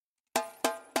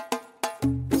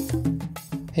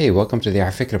Hey, welcome to the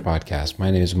Afikra podcast. My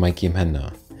name is Mikey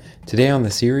Mhenna. Today on the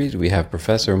series, we have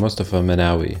Professor MOSTAFA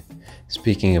MINAWI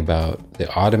speaking about the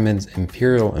Ottomans'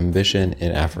 imperial ambition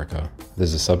in Africa. This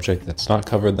is a subject that's not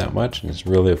covered that much, and it's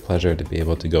really a pleasure to be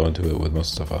able to go into it with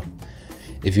Mustafa.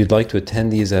 If you'd like to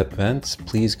attend these events,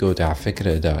 please go to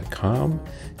afikra.com,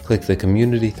 click the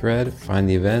community thread, find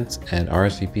the events, and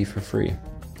RSVP for free.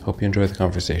 Hope you enjoy the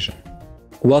conversation.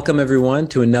 Welcome, everyone,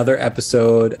 to another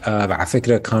episode of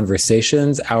Afikra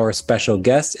Conversations. Our special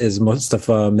guest is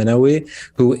MOSTAFA MINAWI,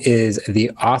 who is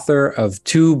the author of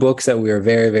two books that we are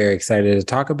very, very excited to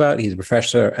talk about. He's a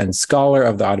professor and scholar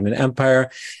of the Ottoman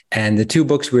Empire. And the two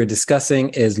books we're discussing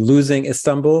is Losing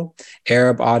Istanbul,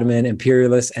 Arab Ottoman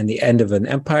Imperialists and the End of an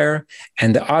Empire,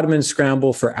 and The Ottoman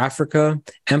Scramble for Africa,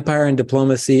 Empire and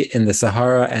Diplomacy in the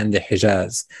Sahara and the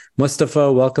Hijaz.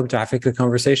 Mustafa, welcome to Afikra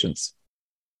Conversations.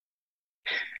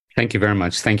 Thank you very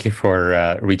much. Thank you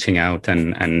for reaching out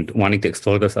and wanting to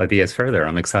explore those ideas further.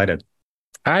 I'm excited.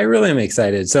 I really am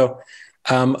excited. So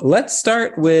let's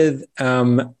start with,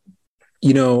 let's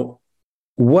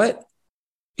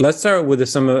start with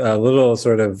a little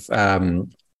sort of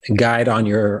guide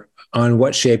on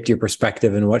what shaped your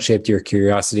perspective and what shaped your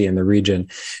curiosity in the region.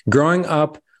 Growing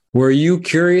up, were you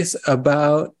curious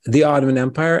about the Ottoman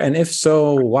Empire? And if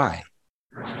so, why?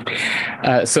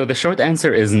 So the short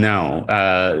answer is no.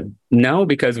 No,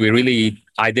 because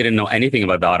I didn't know anything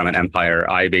about the Ottoman Empire.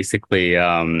 I basically,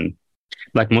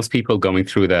 like most people going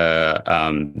through the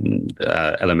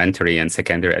elementary and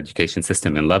secondary education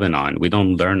system in Lebanon, we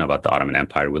don't learn about the Ottoman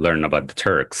Empire. We learn about the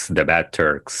Turks, the bad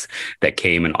Turks that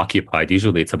came and occupied.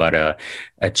 Usually it's about a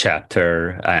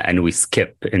chapter, and we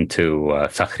skip into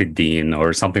Fakhreddin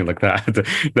or something like that.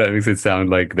 That makes it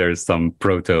sound like there's some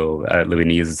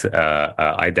proto-Lebanese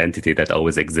identity that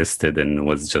always existed and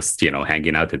was just,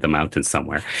 hanging out in the mountains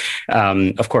somewhere.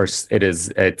 Of course,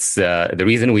 it's the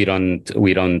reason we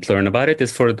don't learn about it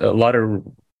is for a lot of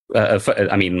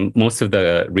most of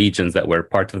the regions that were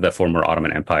part of the former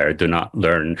Ottoman Empire do not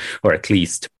learn, or at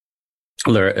least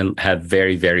have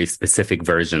very, very specific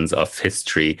versions of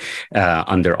history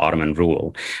under Ottoman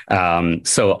rule.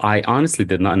 So I honestly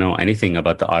did not know anything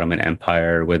about the Ottoman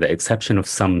Empire, with the exception of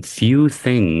some few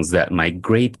things that my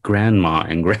great-grandma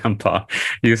and grandpa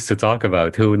used to talk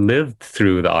about, who lived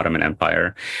through the Ottoman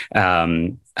Empire.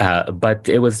 But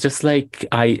it was just like,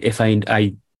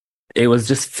 it was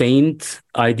just faint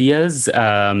ideas,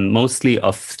 mostly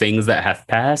of things that have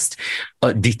passed,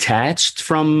 detached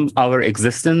from our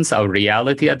existence, our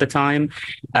reality at the time.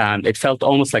 It felt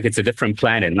almost like it's a different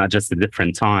planet, not just a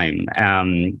different time.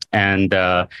 And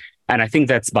I think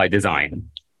that's by design.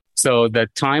 So the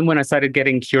time when I started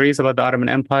getting curious about the Ottoman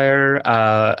Empire,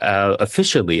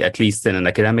 officially, at least in an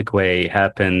academic way,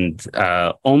 happened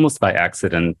almost by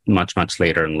accident, much, much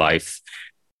later in life.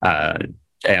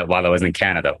 While I was in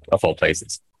Canada, of all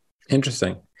places.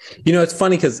 Interesting. It's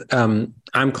funny because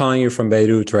I'm calling you from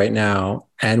Beirut right now.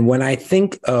 And when I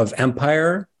think of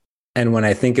empire and when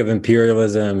I think of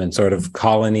imperialism and sort of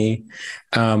colony,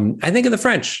 I think of the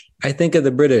French. I think of the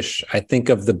British. I think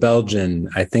of the Belgian.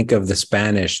 I think of the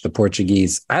Spanish, the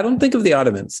Portuguese. I don't think of the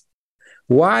Ottomans.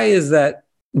 Why is that?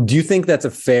 Do you think that's a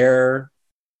fair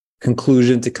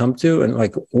conclusion to come to? And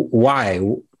why?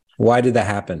 Why did that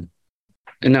happen?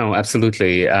 No,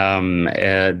 absolutely.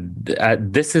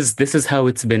 This is how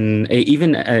it's been.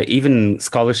 Even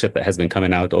scholarship that has been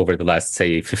coming out over the last,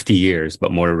 say, 50 years,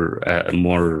 but more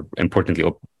importantly,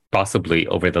 or possibly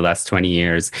over the last 20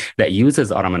 years, that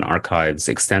uses Ottoman archives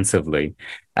extensively,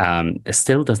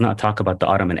 still does not talk about the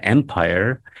Ottoman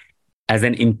Empire as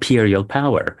an imperial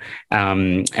power,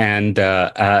 and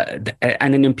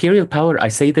an imperial power. I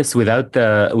say this without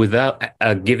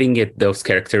giving it those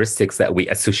characteristics that we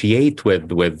associate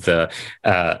with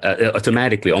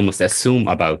automatically almost assume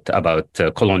about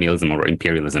colonialism or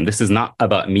imperialism. This is not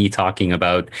about me talking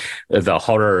about the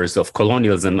horrors of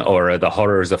colonialism or the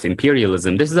horrors of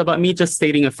imperialism. This is about me just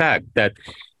stating a fact that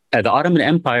the Ottoman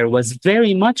Empire was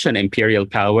very much an imperial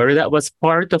power that was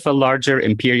part of a larger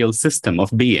imperial system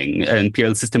of being, an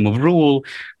imperial system of rule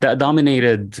that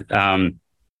dominated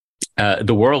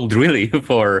the world really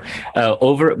for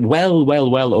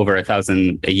well over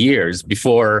 1,000 years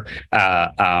before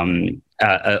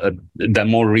the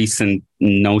more recent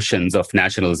notions of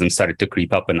nationalism started to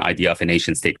creep up and idea of a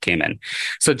nation state came in.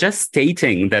 So just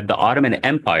stating that the Ottoman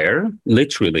Empire,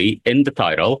 literally in the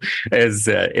title, is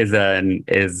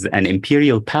an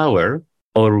imperial power,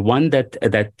 or one that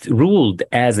ruled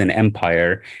as an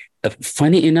empire,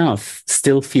 funny enough,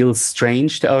 still feels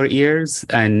strange to our ears,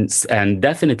 and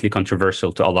definitely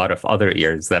controversial to a lot of other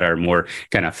ears that are more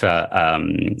kind of how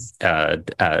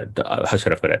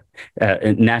should I put it,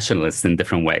 nationalist in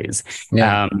different ways.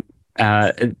 Yeah.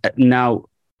 Now,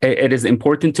 it is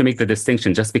important to make the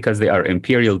distinction. Just because they are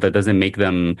imperial, that doesn't make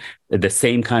them the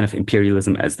same kind of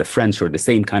imperialism as the French, or the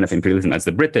same kind of imperialism as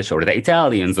the British or the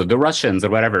Italians or the Russians or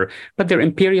whatever. But they're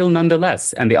imperial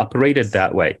nonetheless, and they operated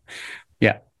that way.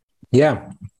 Yeah.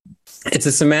 Yeah. It's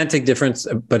a semantic difference,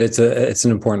 but it's an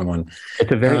important one.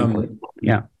 It's a very important one.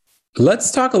 Yeah.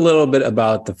 Let's talk a little bit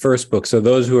about the first book. So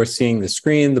those who are seeing the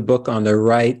screen, the book on the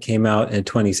right came out in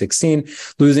 2016.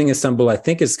 Losing Istanbul, I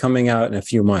think, is coming out in a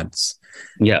few months.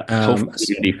 Yeah,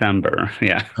 hopefully in December.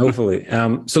 Yeah, hopefully.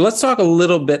 So let's talk a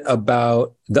little bit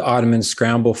about the Ottoman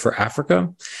scramble for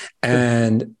Africa.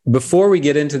 And before we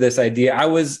get into this idea,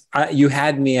 you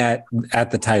had me at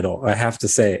the title, I have to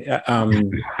say.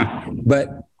 But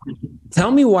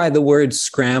tell me why the word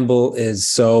scramble is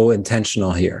so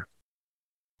intentional here.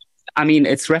 I mean,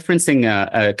 it's referencing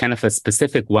a kind of a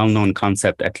specific, well-known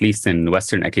concept, at least in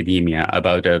Western academia,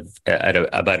 about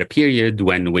a period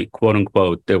when we, quote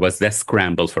unquote, there was this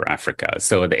scramble for Africa.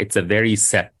 So it's a very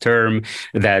set term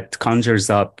that conjures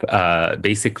up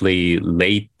basically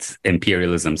late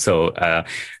imperialism. So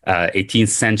 18th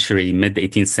century, mid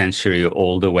 18th century,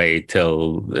 all the way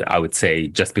till I would say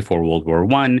just before World War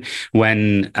I,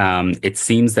 when it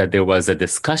seems that there was a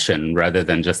discussion rather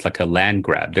than just like a land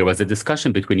grab. There was a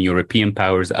discussion between European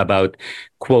powers about,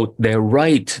 quote, their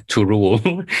right to rule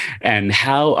and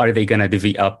how are they going to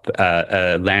divvy up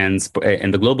lands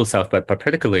in the global south, but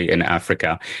particularly in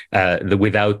Africa,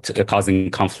 without causing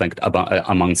conflict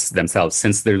amongst themselves,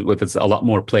 since there was a lot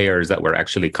more players that were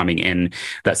actually coming in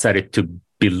that started to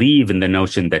believe in the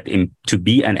notion that to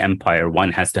be an empire,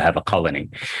 one has to have a colony.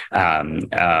 And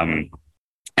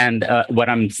what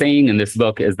I'm saying in this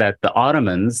book is that the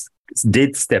Ottomans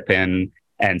did step in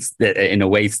and in a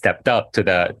way stepped up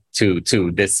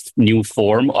to this new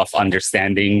form of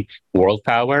understanding world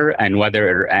power,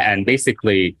 and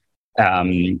basically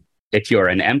if you're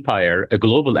an empire, a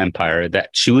global empire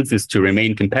that chooses to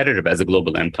remain competitive as a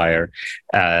global empire,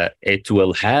 it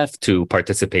will have to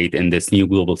participate in this new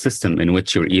global system in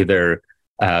which you're either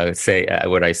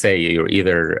you're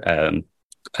either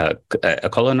a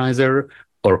colonizer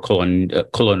or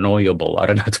coloniable. I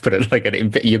don't know how to put it like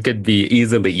it. You could be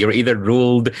you're either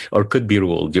ruled or could be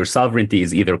ruled. Your sovereignty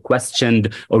is either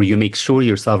questioned, or you make sure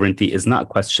your sovereignty is not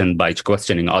questioned by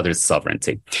questioning others'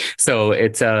 sovereignty. So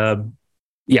it's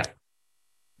yeah.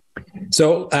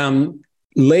 So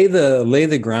lay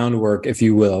the groundwork, if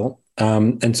you will,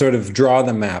 and sort of draw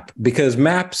the map, because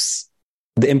maps,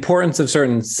 the importance of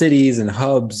certain cities and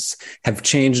hubs have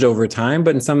changed over time,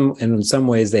 but in some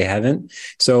ways they haven't.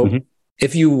 So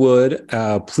if you would,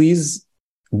 please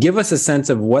give us a sense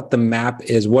of what the map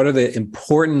is. What are the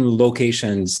important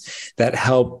locations that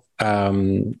help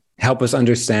us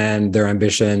understand their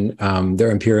ambition,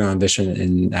 their imperial ambition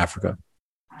in Africa?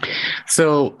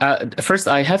 So first,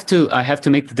 I have to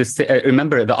make this.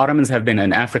 Remember, the Ottomans have been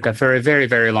in Africa for a very,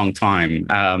 very long time,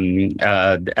 and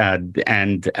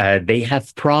they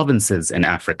have provinces in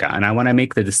Africa. And I want to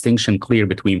make the distinction clear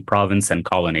between province and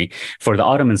colony. For the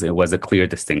Ottomans, it was a clear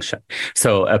distinction.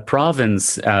 So a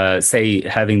province, say,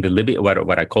 having the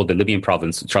what I call the Libyan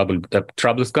province,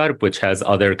 Trablusgarp, which has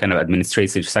other kind of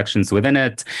administrative sections within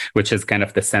it, which is kind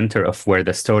of the center of where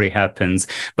the story happens,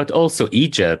 but also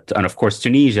Egypt, and of course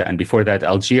Tunisia, and before that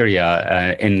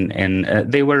Algeria,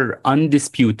 they were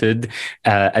undisputed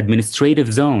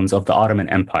administrative zones of the Ottoman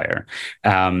Empire.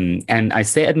 And I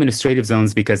say administrative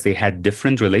zones because they had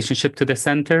different relationship to the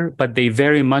center, but they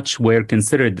very much were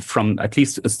considered, from at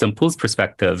least Istanbul's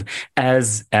perspective,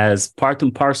 as part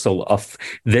and parcel of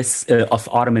this of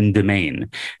Ottoman domain,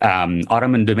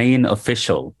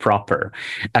 official, proper.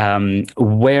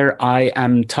 Where I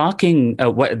am talking,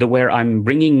 where I'm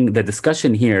bringing the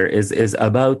discussion here is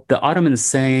about the Ottomans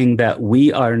saying that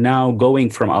we are now going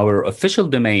from our official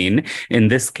domain, in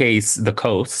this case the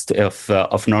coast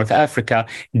of North Africa,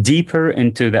 deeper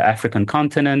into the African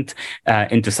continent,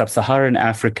 into sub-Saharan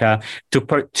Africa,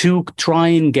 to try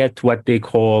and get what they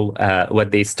call,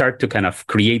 what they start to kind of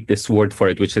create this word for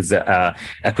it, which is a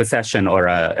possession or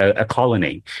a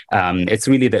colony. It's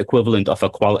really the equivalent of a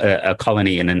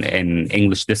colony in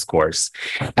English discourse.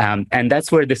 And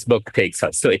that's where this book takes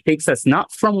us. So it takes us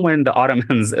not from when the Ottomans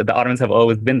Ottomans have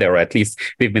always been there, or at least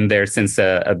they've been there since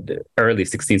early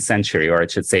 16th century, or I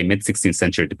should say mid 16th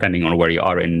century, depending on where you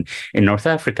are in North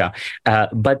Africa.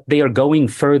 But they are going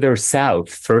further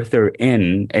south, further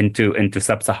into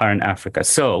sub-Saharan Africa.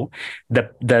 So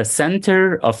the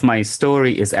center of my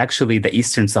story is actually the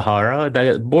Eastern Sahara,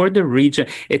 the border region.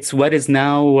 It's what is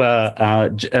now,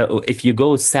 if you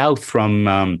go south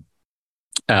from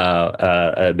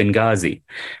Benghazi,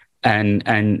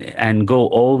 and go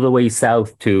all the way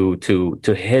south to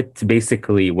hit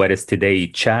basically what is today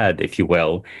Chad, if you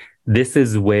will. This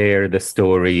is where the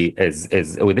story is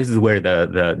this is where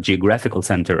the geographical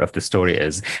center of the story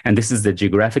is, and this is the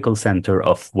geographical center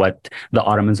of what the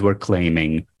Ottomans were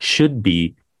claiming should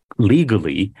be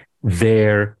legally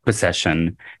their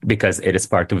possession, because it is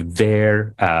part of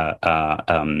their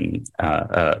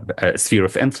sphere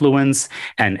of influence,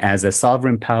 and as a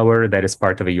sovereign power that is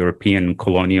part of a European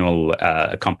colonial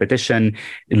competition,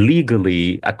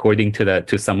 legally, according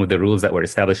to some of the rules that were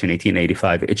established in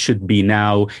 1885, it should be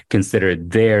now considered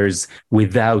theirs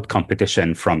without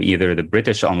competition from either the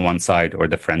British on one side or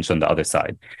the French on the other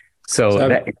side.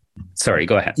 Sorry,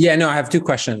 go ahead. Yeah, no, I have two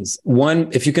questions. One,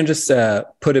 if you can just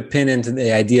put a pin into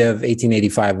the idea of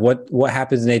 1885, what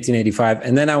happens in 1885?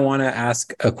 And then I want to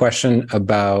ask a question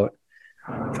about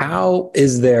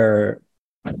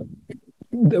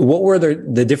what were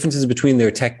the differences between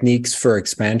their techniques for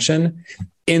expansion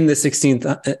in the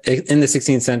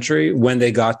 16th century when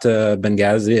they got to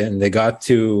Benghazi and they got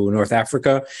to North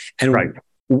Africa, and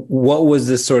what was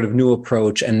this sort of new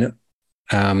approach, and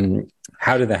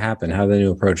how did that happen? How did the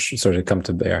new approach sort of come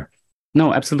to bear?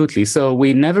 No, absolutely. So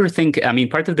we never think,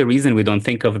 part of the reason we don't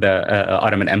think of the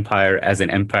Ottoman Empire as an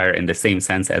empire in the same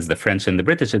sense as the French and the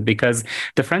British is because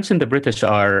the French and the British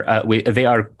are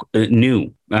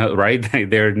new. Right?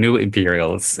 They're new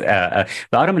imperials. The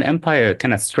Ottoman Empire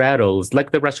kind of straddles,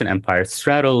 like the Russian Empire,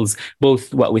 straddles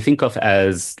both what we think of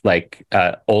as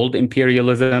old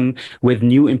imperialism with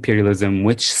new imperialism,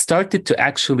 which started to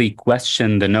actually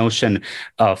question the notion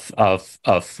of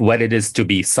what it is to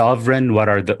be sovereign. What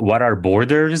are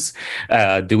borders?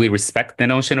 Do we respect the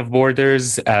notion of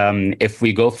borders? If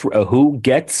we go through who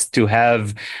gets to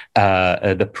have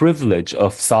the privilege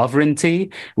of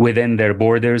sovereignty within their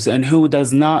borders, and who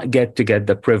does not get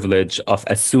the privilege of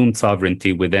assumed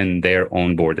sovereignty within their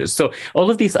own borders. So all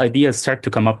of these ideas start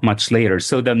to come up much later.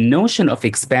 So the notion of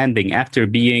expanding after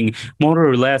being more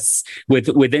or less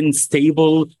within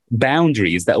stable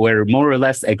boundaries that were more or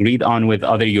less agreed on with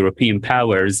other European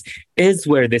powers is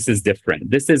where this is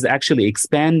different. This is actually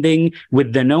expanding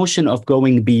with the notion of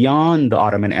going beyond the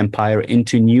Ottoman Empire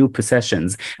into new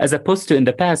possessions, as opposed to in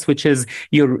the past, which is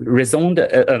your reason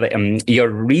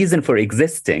for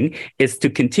existing is to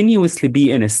continuously be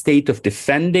in a state of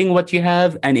defending what you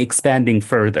have and expanding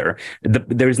further.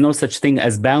 There is no such thing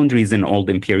as boundaries in old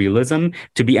imperialism.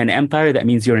 To be an empire, that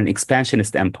means you're an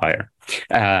expansionist empire.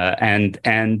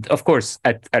 And of course,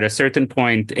 at a certain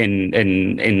point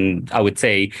in I would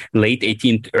say late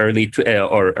 18th, early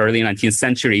 19th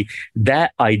century,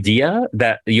 that idea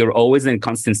that you're always in a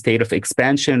constant state of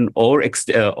expansion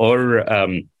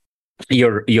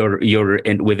you're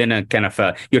within a kind of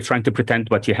you're trying to protect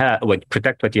what you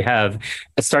have,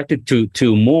 started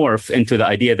to morph into the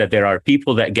idea that there are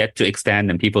people that get to expand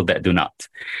and people that do not.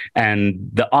 And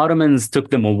the Ottomans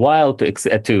took them a while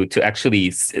to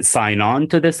actually sign on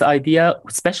to this idea,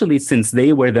 especially since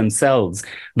they were themselves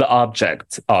the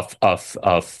object of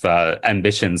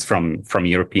ambitions from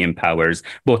European powers,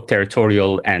 both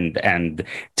territorial and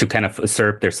to kind of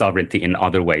usurp their sovereignty in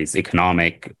other ways,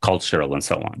 economic, cultural, and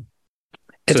so on.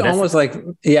 It's almost like,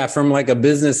 from like a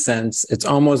business sense, it's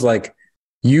almost like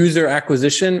user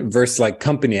acquisition versus like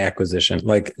company acquisition.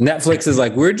 Like Netflix is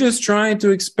like, we're just trying to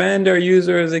expand our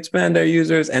users. And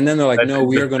then they're like, no,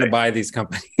 we are going to buy these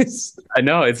companies. I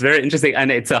know, it's very interesting.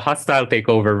 And it's a hostile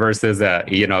takeover versus,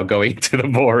 going to the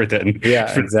board. And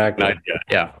exactly.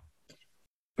 Yeah.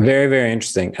 Very, very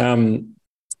interesting.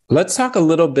 Let's talk a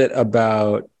little bit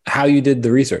about how you did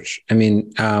the research. I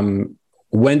mean,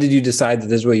 when did you decide that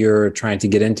this is what you're trying to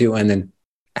get into? And then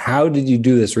how did you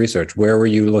do this research? Where were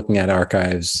you looking at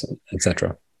archives,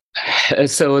 etc.?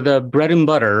 So the bread and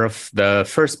butter of the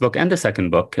first book and the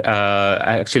second book,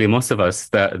 actually most of us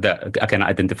that I can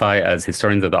identify as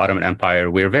historians of the Ottoman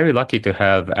Empire, we're very lucky to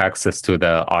have access to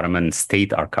the Ottoman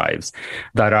state archives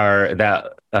that are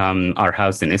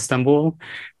housed in Istanbul.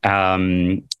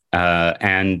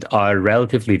 And are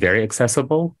relatively very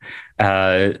accessible,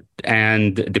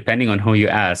 and depending on who you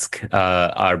ask,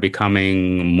 are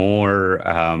becoming more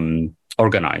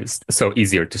organized, so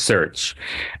easier to search.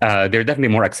 They're definitely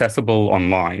more accessible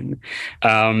online.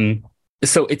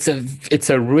 So it's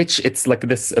like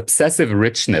this obsessive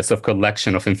richness of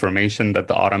collection of information that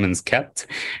the Ottomans kept.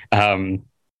 Um,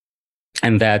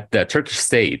 and that the Turkish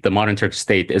state, the modern Turkish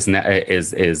state,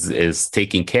 is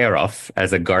taking care of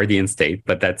as a guardian state,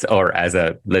 but that's, or as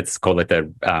a, let's call it a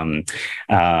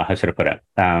how should I put it,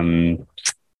 an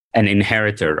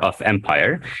inheritor of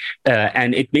empire,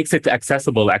 and it makes it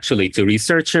accessible actually to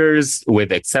researchers,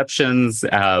 with exceptions.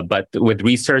 But with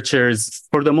researchers,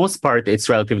 for the most part, it's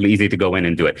relatively easy to go in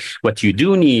and do it. What you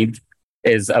do need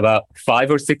is about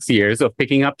 5 or 6 years of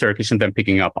picking up Turkish and then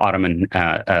picking up Ottoman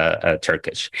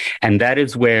Turkish. And that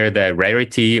is where the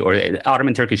rarity, or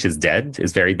Ottoman Turkish is dead,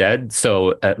 is very dead.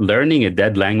 So learning a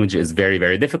dead language is very,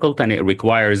 very difficult. And it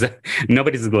requires,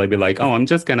 nobody's going to be like, oh, I'm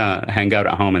just going to hang out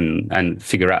at home and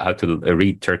figure out how to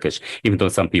read Turkish, even though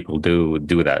some people do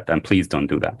that. And please don't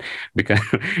do that, because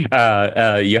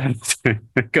you have to,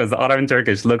 because Ottoman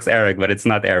Turkish looks Arabic, but it's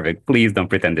not Arabic. Please don't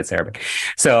pretend it's Arabic.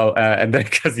 So, and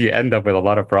because you end up with a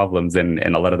lot of problems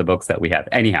in a lot of the books that we have.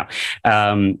 Anyhow,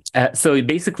 so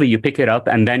basically you pick it up,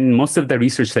 and then most of the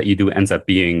research that you do ends up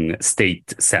being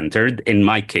state-centered, in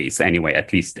my case anyway,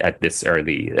 at least at this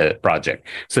early project.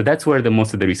 So that's where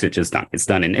most of the research is done. It's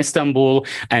done in Istanbul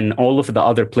and all of the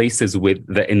other places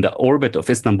in the orbit of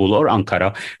Istanbul or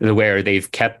Ankara, where they've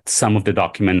kept some of the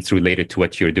documents related to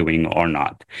what you're doing or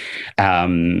not.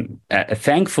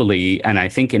 Thankfully, and I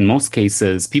think in most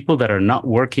cases, people that are not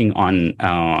working on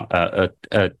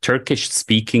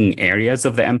Turkish-speaking areas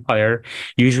of the empire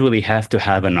usually have to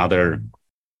have another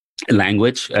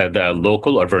language, the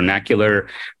local or vernacular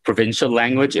provincial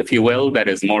language, if you will, that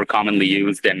is more commonly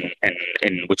used in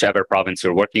whichever province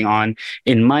you're working on.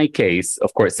 In my case,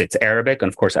 of course, it's Arabic, and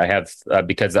of course, I have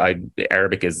because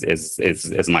Arabic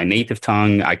is my native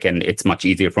tongue. It's much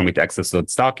easier for me to access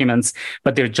those documents,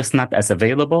 but they're just not as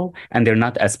available and they're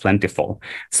not as plentiful.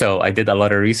 So I did a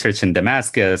lot of research in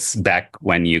Damascus back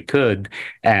when you could,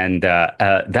 and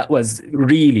that was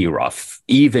really rough,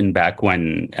 even back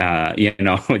when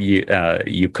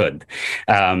you could.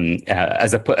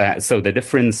 So the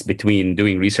difference between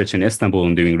doing research in Istanbul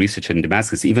and doing research in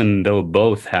Damascus, even though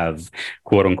both have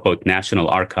quote unquote national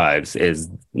archives, is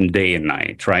day and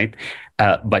night, right?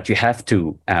 But you have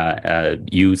to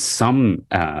use some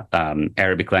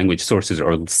Arabic language sources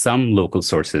or some local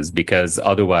sources, because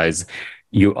otherwise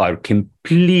you are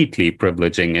completely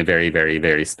privileging a very, very,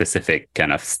 very specific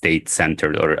kind of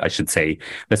state-centered, or I should say,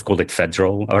 let's call it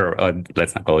federal, or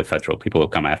let's not call it federal. People will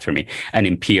come after me. An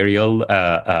imperial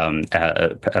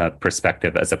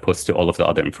perspective, as opposed to all of the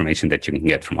other information that you can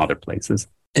get from other places.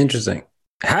 Interesting.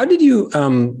 How did you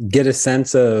get a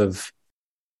sense of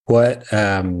what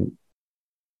the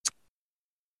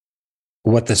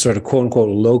sort of quote unquote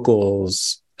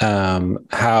locals,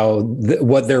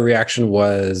 what their reaction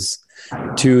was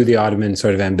to the Ottoman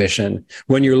sort of ambition?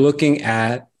 When you're looking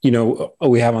at,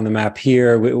 we have on the map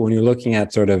here, when you're looking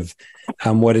at sort of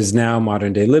what is now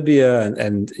modern day Libya,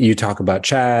 and you talk about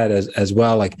Chad as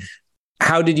well, like,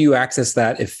 how did you access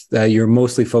that if you're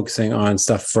mostly focusing on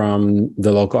stuff from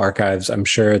the local archives? I'm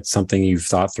sure it's something you've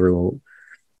thought through.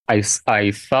 I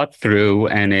thought through,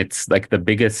 and it's like the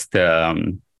biggest,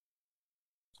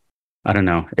 I don't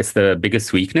know, it's the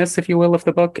biggest weakness, if you will, of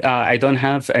the book.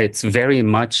 It's very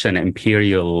much an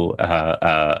imperial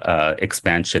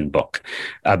expansion book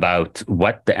about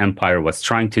what the empire was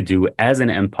trying to do as an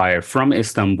empire from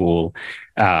Istanbul.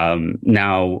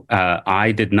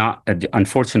 I did not,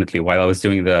 unfortunately, while I was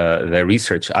doing the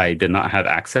research, I did not have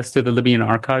access to the Libyan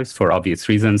archives for obvious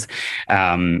reasons.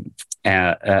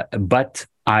 But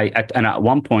at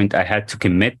one point I had to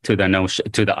commit to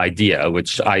the idea,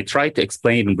 which I tried to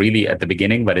explain really at the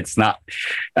beginning, but it's not.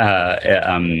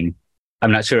 I'm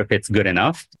not sure if it's good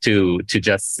enough to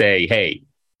just say, hey,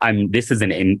 this is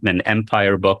an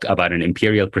empire book about an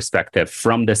imperial perspective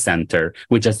from the center.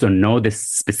 We just don't know this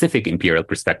specific imperial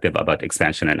perspective about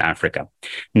expansion in Africa.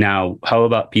 Now, how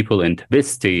about people in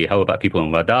Tbisti? How about people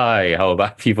in Wadai? How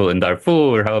about people in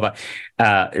Darfur? How about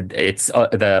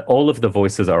all of the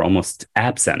voices are almost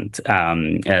absent,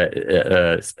 with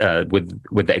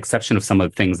the exception of some of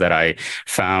the things that I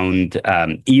found,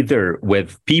 either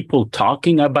with people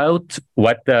talking about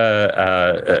what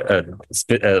the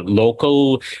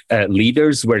local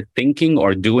leaders were thinking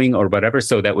or doing or whatever.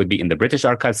 So that would be in the British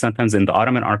archives, sometimes in the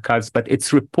Ottoman archives, but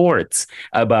it's reports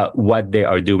about what they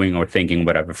are doing or thinking,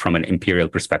 whatever, from an imperial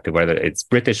perspective, whether it's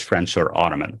British, French, or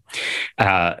Ottoman.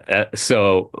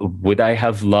 So would I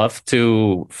have loved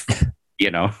to,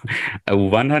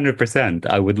 100%,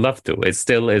 I would love to. It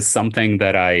still is something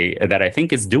that I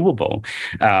think is doable.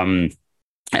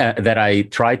 that I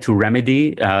try to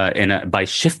remedy by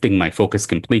shifting my focus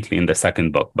completely in the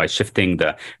second book, by shifting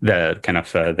the kind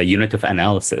of the unit of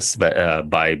analysis, but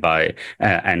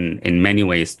and in many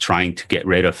ways trying to get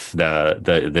rid of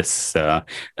this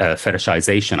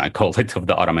fetishization, I call it, of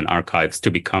the Ottoman archives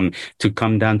to come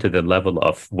down to the level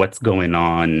of what's going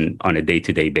on a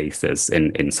day-to-day basis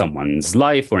in someone's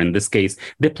life, or in this case,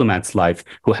 diplomat's life,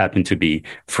 who happen to be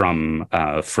from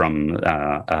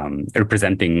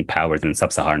representing powers in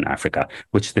sub-Saharan Africa,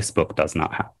 which this book does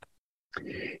not have.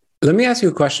 Let me ask you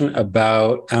a question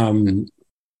about the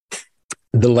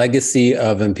legacy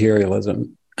of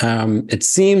imperialism. It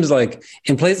seems like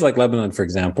in places like Lebanon, for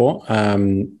example,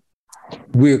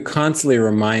 we're constantly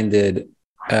reminded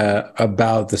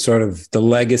about the sort of the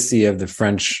legacy of the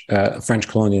French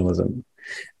colonialism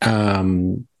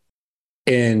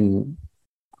in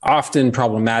often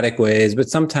problematic ways, but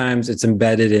sometimes it's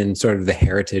embedded in sort of the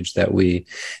heritage that we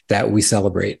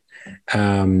celebrate.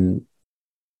 I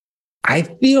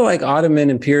feel like Ottoman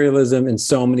imperialism in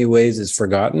so many ways is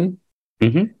forgotten.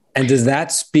 Mm-hmm. And does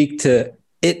that speak to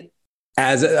it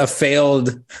as a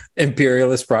failed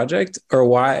imperialist project, or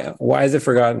why is it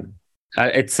forgotten?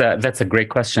 That's a great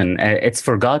question. It's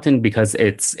forgotten because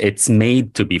it's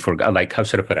made to be forgotten. Like, how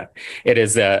should I put it? It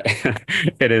is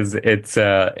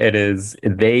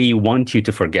they want you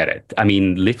to forget it. I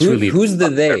mean, literally. Who's the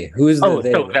they? Who's the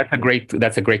they? So that's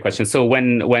a great question. So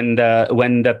when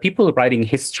the people writing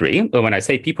history, when I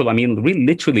say people, I mean really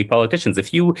literally politicians. A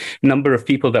few number of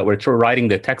people that were writing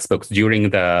the textbooks during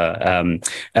the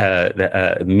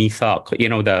Mithaq,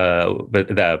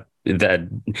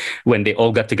 when they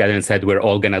all got together and said, we're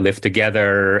all going to live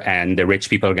together, and the rich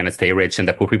people are going to stay rich and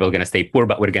the poor people are going to stay poor,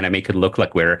 but we're going to make it look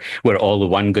like we're all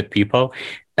one good people.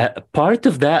 Part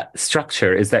of that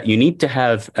structure is that you need to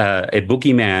have a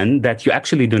boogeyman that you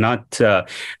actually do not,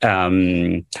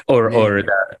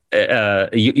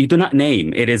 you do not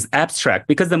name. It is abstract,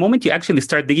 because the moment you actually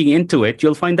start digging into it,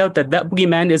 you'll find out that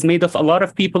boogeyman is made of a lot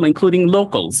of people, including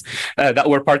locals that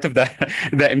were part of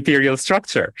the imperial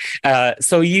structure.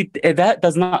 So that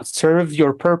does not serve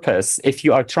your purpose if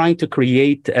you are trying to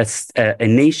create a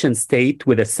nation state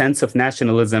with a sense of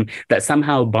nationalism that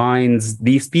somehow binds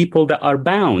these people that are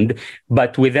bound,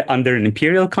 but under an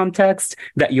imperial context,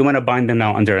 that you want to bind them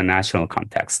now under a national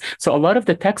context. So a lot of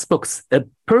the textbooks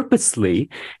purposely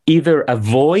either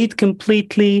avoid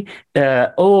completely,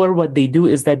 or what they do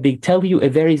is that they tell you a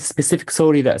very specific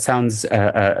story that sounds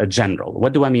general.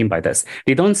 What do I mean by this?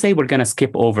 They don't say we're going to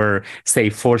skip over, say,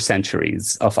 4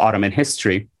 centuries of Ottoman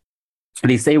history.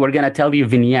 They say we're going to tell you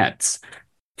vignettes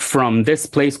from this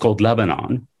place called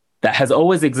Lebanon that has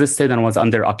always existed and was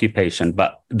under occupation,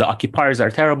 but the occupiers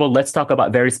are terrible. Let's talk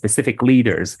about very specific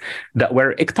leaders that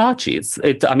were Iktachis.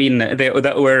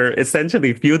 That were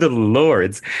essentially feudal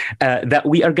lords that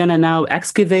we are going to now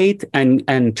excavate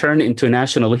and turn into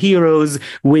national heroes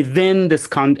within this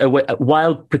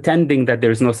while pretending that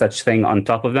there's no such thing on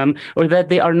top of them, or that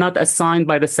they are not assigned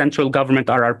by the central government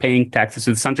or are paying taxes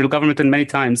to the central government, and many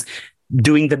times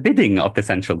doing the bidding of the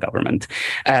central government.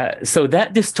 So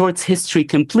that distorts history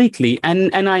completely.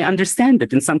 And I understand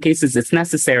it. In some cases, it's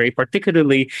necessary,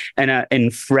 particularly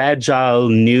in fragile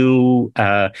new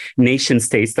nation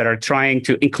states that are trying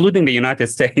to, including the United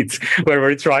States, where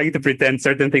we're trying to pretend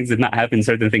certain things did not happen,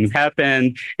 certain things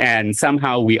happened, and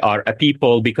somehow we are a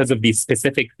people because of these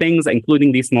specific things,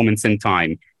 including these moments in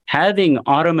time. Having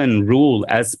Ottoman rule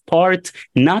as part,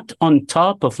 not on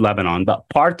top of Lebanon, but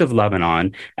part of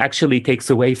Lebanon, actually takes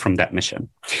away from that mission.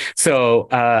 So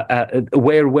that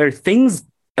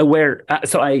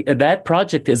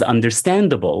project is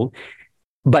understandable,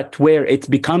 but where it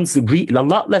becomes a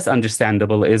lot less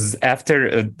understandable is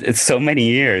after so many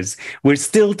years, we're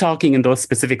still talking in those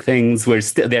specific things.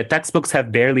 Their textbooks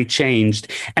have barely changed,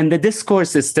 and the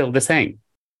discourse is still the same,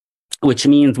 which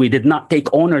means we did not take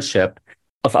ownership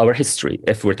of our history,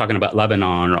 if we're talking about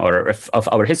Lebanon, or of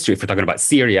our history, if we're talking about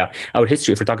Syria, our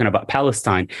history, if we're talking about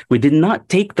Palestine. We did not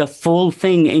take the full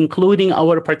thing, including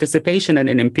our participation in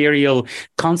an imperial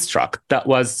construct that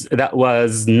was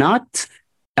not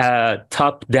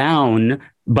top down,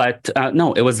 but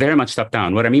no, it was very much top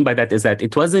down. What I mean by that is that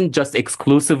it wasn't just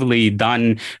exclusively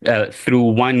done through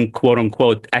one quote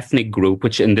unquote ethnic group,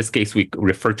 which in this case we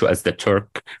refer to as the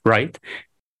Turk, right?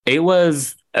 It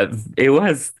was a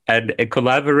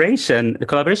collaboration. The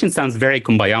collaboration sounds very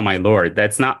kumbaya, my lord.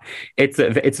 That's not.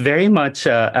 It's very much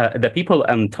the people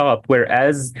on top were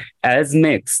as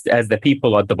mixed as the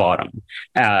people at the bottom.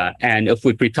 And if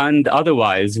we pretend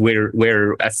otherwise,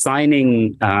 we're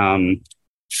assigning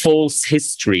false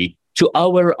history to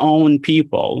our own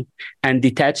people and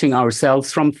detaching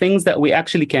ourselves from things that we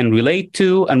actually can relate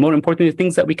to, and more importantly,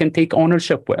 things that we can take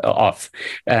ownership of.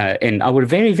 In our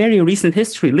very, very recent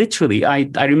history, literally, I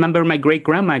remember my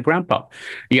great-grandma, my grandpa.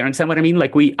 You understand what I mean?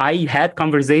 Like I had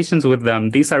conversations with them.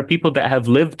 These are people that have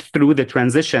lived through the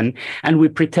transition, and we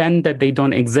pretend that they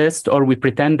don't exist, or we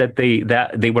pretend that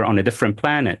they were on a different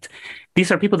planet.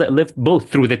 These are people that lived both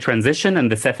through the transition and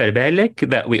the Seferberlik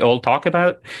that we all talk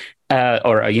about.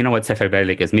 Or you know what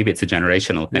Seferberlik is? Maybe it's a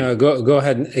generational thing. No, go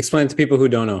ahead and explain to people who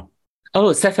don't know.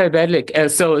 Oh, Seferberlik.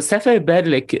 So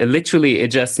Seferberlik, literally, it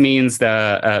just means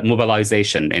the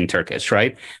mobilization in Turkish,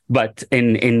 right? But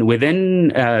in within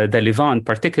the Levant,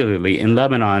 particularly in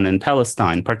Lebanon and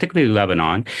Palestine, particularly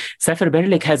Lebanon,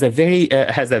 Seferberlik has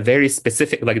a very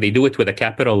specific, like they do it with a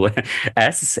capital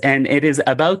S, and it is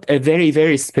about a very,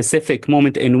 very specific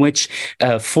moment in which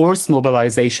forced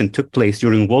mobilization took place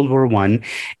during World War I,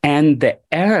 and the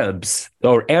Arabs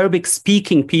or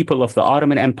Arabic-speaking people of the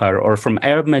Ottoman Empire, or from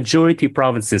Arab majority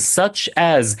provinces such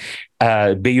as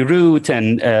Beirut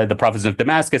and the province of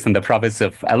Damascus and the province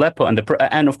of Aleppo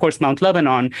and of course Mount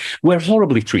Lebanon, were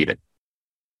horribly treated.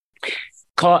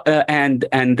 And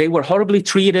they were horribly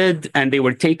treated, and they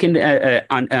were taken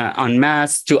en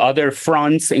masse to other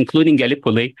fronts, including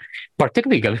Gallipoli.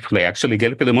 Particularly Gallipoli, actually.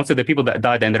 Gallipoli, most of the people that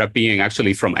died ended up being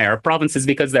actually from Arab provinces,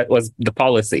 because that was the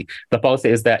policy. The policy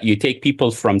is that you take people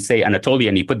from, say, Anatolia,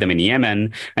 and you put them in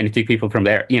Yemen, and you take people from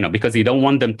there, because you don't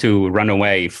want them to run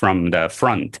away from the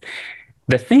front.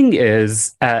 The thing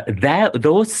is that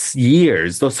those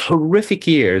years, those horrific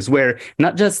years, where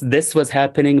not just this was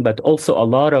happening, but also a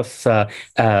lot of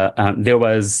there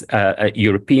was a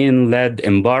European-led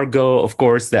embargo, of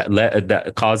course,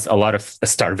 that caused a lot of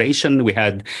starvation. We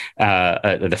had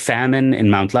the famine in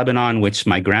Mount Lebanon, which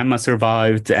my grandma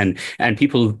survived, and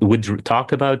people would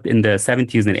talk about in the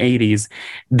 70s and 80s.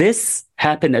 This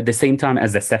happened at the same time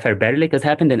as the Seferberlik has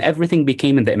happened, and everything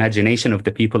became in the imagination of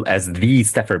the people as the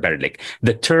Seferberlik.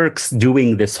 The Turks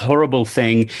doing this horrible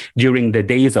thing during the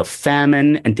days of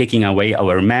famine and taking away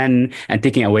our men and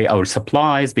taking away our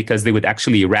supplies, because they would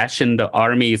actually ration the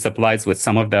army supplies with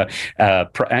some of the,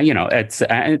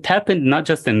 it happened not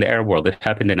just in the Arab world, it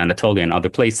happened in Anatolia and other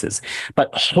places. But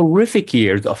horrific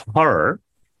years of horror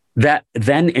that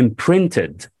then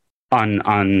imprinted on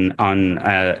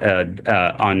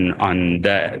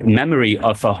the memory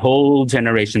of a whole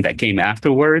generation that came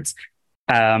afterwards.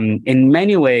 In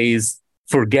many ways,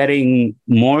 forgetting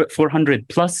 400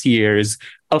 plus years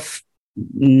of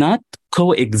not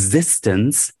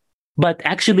coexistence, but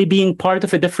actually being part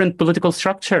of a different political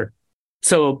structure.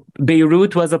 So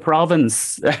Beirut was a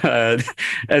province. So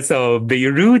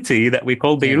Beiruti, that we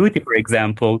call Beiruti, for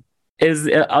example,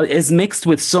 is mixed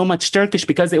with so much Turkish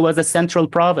because it was a central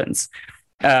province.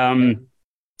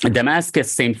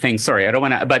 Damascus, same thing. Sorry, I don't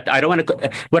want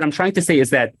to. What I'm trying to say is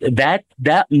that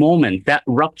moment, that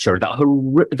rupture,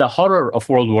 the horror of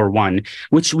World War I,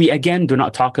 which we again do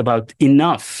not talk about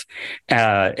enough,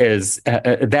 is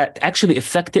that actually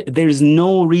affected. There is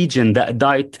no region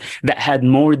that had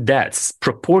more deaths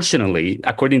proportionally,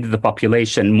 according to the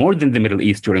population, more than the Middle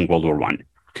East during World War I.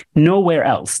 Nowhere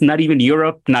else, not even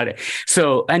Europe,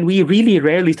 and we really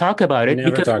rarely talk about it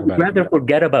because we'd rather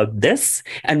forget about this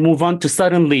and move on to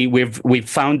suddenly we've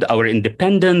found our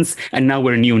independence and now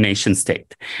we're a new nation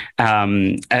state.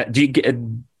 Do you get?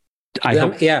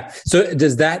 Yeah. So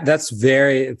does that's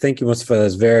very, thank you, Mustafa.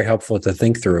 That's very helpful to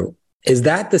think through. Is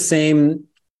that the same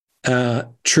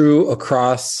true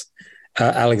across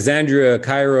Alexandria,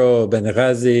 Cairo,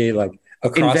 Benghazi, like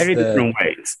across in very different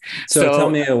ways? So tell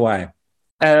me why.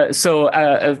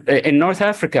 In North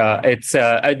Africa,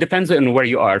 it depends on where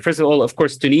you are. First of all, of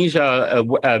course, Tunisia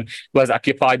was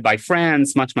occupied by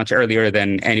France much, much earlier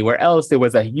than anywhere else. There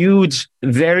was a huge,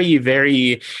 very,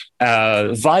 very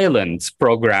violent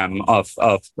program of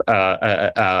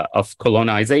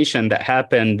colonization that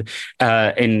happened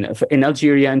in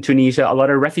Algeria and Tunisia. A lot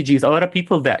of refugees, a lot of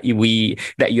people that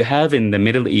you have in the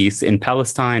Middle East, in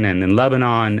Palestine and in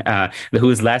Lebanon,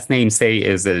 whose last name, say,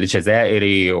 is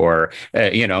Jazairi or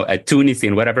a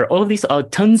Tunisian, whatever. All of these are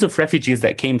tons of refugees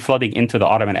that came flooding into the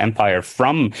Ottoman Empire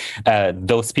from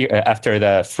those after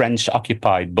the French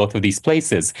occupied both of these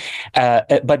places.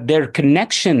 But their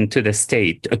connection to the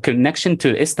state, connection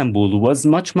to Istanbul, was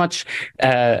much, much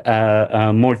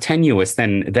more tenuous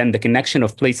than the connection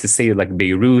of places, say, like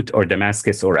Beirut or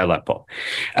Damascus or Aleppo.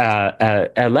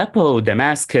 Aleppo,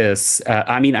 Damascus,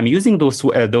 I'm using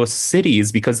those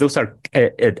cities because those are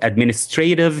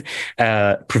administrative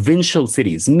provincial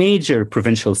cities, major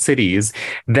provincial cities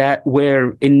that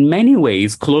were in many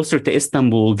ways closer to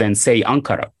Istanbul than, say,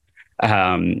 Ankara.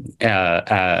 and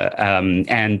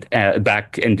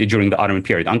back during the Ottoman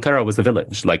period. Ankara was a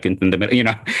village, like in the middle, you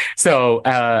know. So,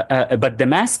 but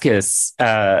Damascus,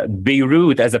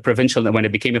 Beirut as a provincial, when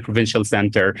it became a provincial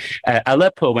center,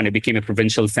 Aleppo when it became a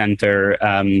provincial center,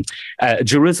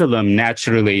 Jerusalem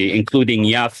naturally, including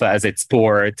Jaffa as its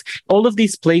port. All of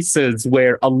these places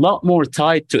were a lot more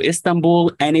tied to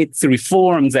Istanbul and its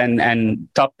reforms and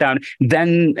top down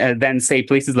than say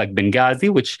places like Benghazi,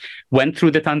 which went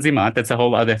through the Tanzimat. That's a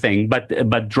whole other thing,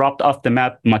 but dropped off the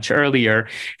map much earlier.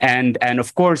 And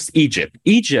of course Egypt.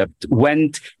 Egypt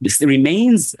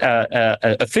remains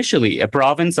officially a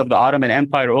province of the Ottoman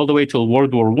Empire all the way till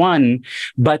World War I,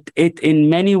 but it in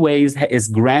many ways is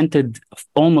granted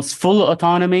almost full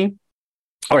autonomy,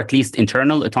 or at least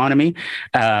internal autonomy.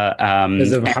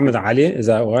 Is it Muhammad Ali? Is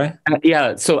that why?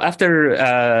 Yeah. So after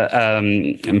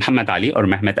Muhammad Ali or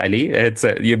Mehmet Ali, it's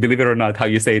you believe it or not, how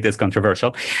you say it is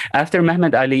controversial. After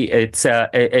Mehmet Ali,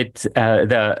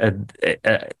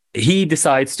 he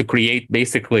decides to create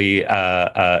basically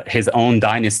his own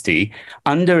dynasty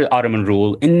under Ottoman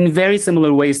rule in very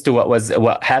similar ways to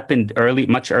what happened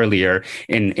much earlier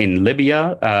in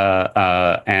Libya,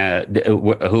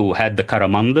 who had the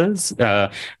Karamandas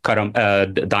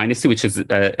dynasty, which is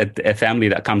a family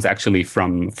that comes actually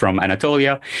from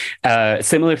Anatolia.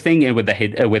 Similar thing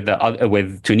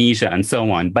with Tunisia and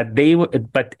so on. But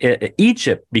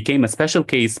Egypt became a special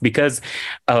case because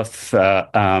of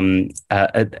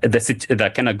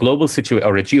the kind of global situation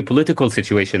or a geopolitical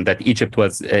situation that Egypt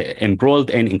was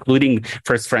embroiled in, including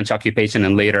first French occupation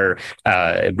and later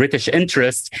British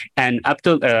interest. And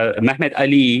Abdul Mehmet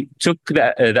Ali took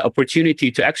the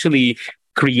opportunity to actually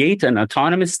create an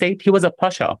autonomous state. He was a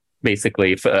pasha.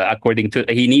 Basically, according to,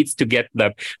 he needs to get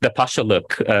the pasha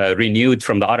look renewed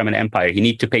from the Ottoman Empire. He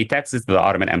needs to pay taxes to the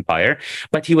Ottoman Empire,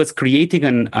 but he was creating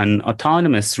an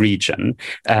autonomous region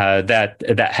that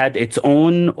had its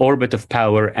own orbit of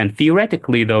power, and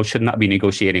theoretically, though, should not be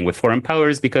negotiating with foreign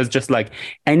powers, because just like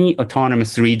any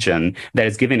autonomous region that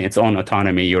is given its own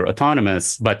autonomy, you're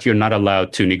autonomous, but you're not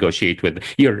allowed to negotiate with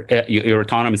you're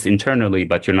autonomous internally,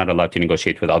 but you're not allowed to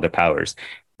negotiate with other powers.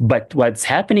 But what's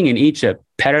happening in Egypt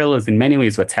parallels in many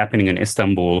ways what's happening in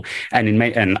Istanbul and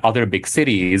in other big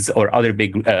cities or other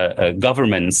big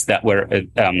governments that were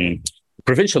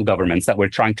provincial governments that were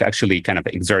trying to actually kind of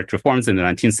exert reforms in the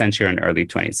 19th century and early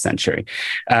 20th century.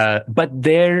 But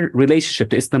their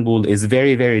relationship to Istanbul is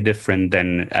very, very different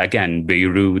than, again,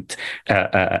 Beirut,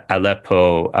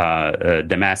 Aleppo,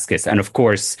 Damascus, and of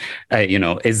course,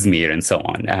 Izmir and so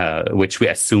on, which we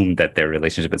assume that their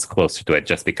relationship is closer to it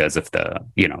just because of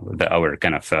our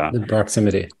kind of... the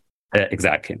proximity.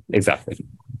 Exactly.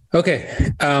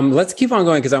 Okay, let's keep on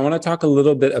going because I want to talk a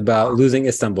little bit about losing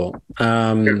Istanbul.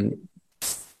 Sure.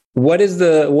 What is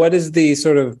the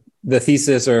sort of the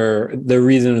thesis or the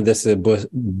reason this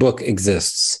book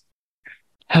exists?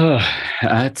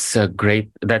 That's a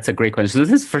great question.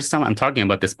 This is the first time I'm talking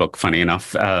about this book, funny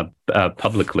enough,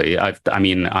 publicly. I've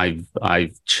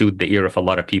chewed the ear of a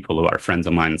lot of people who are friends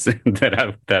of mine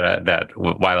that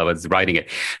while I was writing it.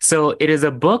 So it is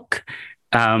a book.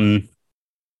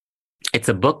 It's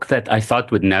a book that I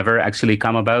thought would never actually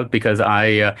come about because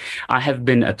I have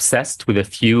been obsessed with a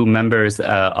few members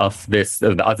of the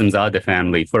Azimzadeh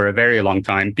family for a very long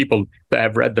time. People that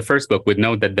have read the first book would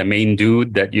know that the main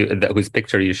dude whose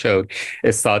picture you showed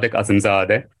is Sadiq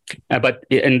Azimzadeh. But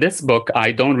in this book,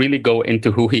 I don't really go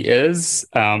into who he is.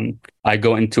 I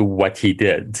go into what he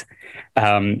did.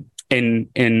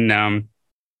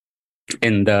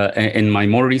 In my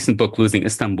more recent book, Losing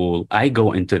Istanbul, I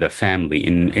go into the family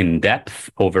in depth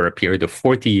over a period of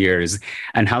 40 years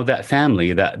and how that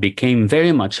family that became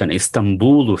very much an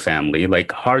Istanbulu family, like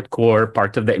hardcore,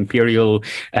 part of the imperial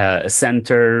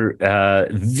center,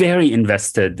 very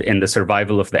invested in the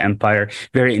survival of the empire,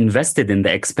 very invested in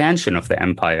the expansion of the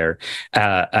empire,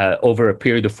 over a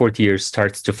period of 40 years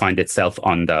starts to find itself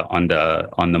on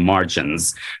the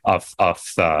margins of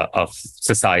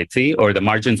society, or the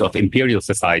margins of imperial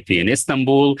society in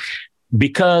Istanbul,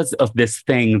 because of this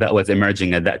thing that was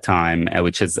emerging at that time,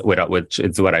 which is what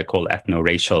I call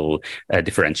ethno-racial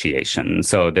differentiation.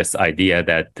 So this idea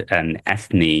that an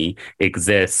ethne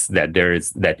exists, that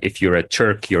if you're a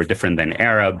Turk, you're different than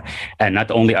Arab, and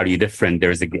not only are you different,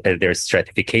 there's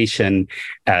stratification.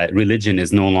 Religion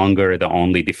is no longer the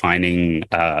only defining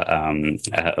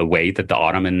way that the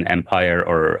Ottoman Empire,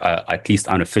 or at least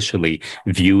unofficially,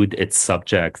 viewed its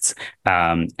subjects.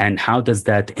 And how does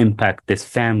that impact this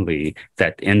family?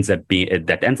 that ends up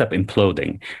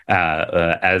imploding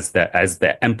as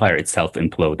the empire itself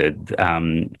imploded.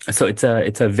 So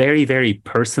it's a very, very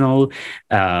personal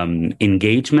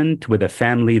engagement with a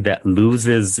family that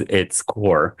loses its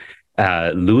core,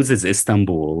 loses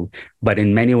Istanbul, but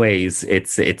in many ways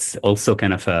it's also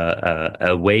kind of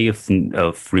a way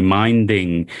of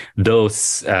reminding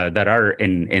those that are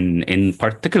in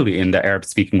particularly in the Arab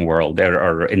speaking world,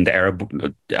 or in the Arab,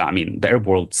 the Arab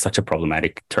world, such a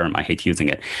problematic term, I hate using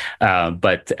it,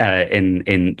 but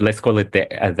in let's call it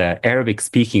the Arabic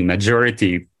speaking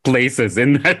majority places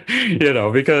in that,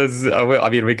 because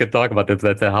we could talk about this.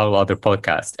 That's a whole other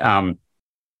podcast.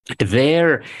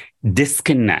 Their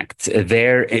disconnect,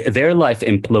 their life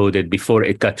imploded before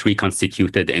it got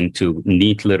reconstituted into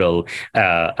neat little,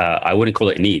 I wouldn't call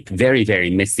it neat, very, very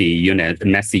messy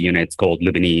units called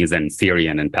Lebanese and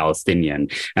Syrian and Palestinian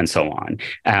and so on.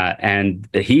 And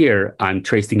here I'm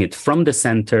tracing it from the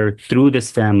center through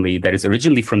this family that is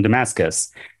originally from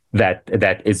Damascus, that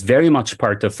is very much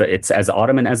part of it's as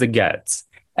Ottoman as it gets.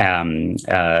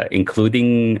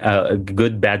 Including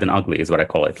good, bad, and ugly is what I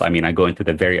call it. I go into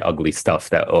the very ugly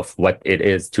stuff of what it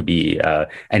is to be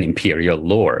an imperial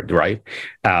lord, right?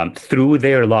 Through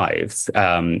their lives,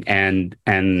 and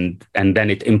then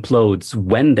it implodes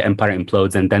when the empire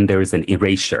implodes, and then there is an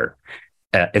erasure.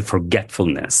 A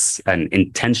forgetfulness, an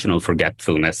intentional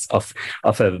forgetfulness of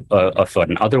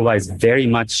an otherwise very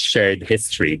much shared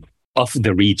history of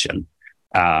the region.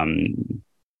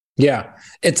 Yeah,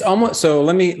 it's almost so.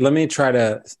 Let me try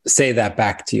to say that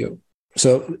back to you.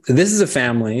 So this is a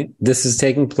family. This is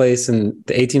taking place in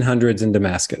the 1800s in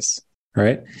Damascus,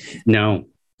 right? No.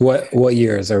 What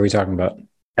years are we talking about?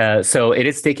 So it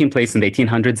is taking place in the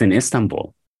 1800s in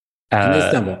Istanbul.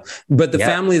 But the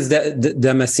family is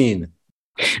Damascene.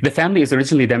 The family is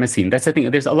originally Damascene. That's the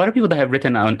thing. There's a lot of people that have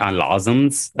written on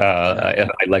al-Azams. I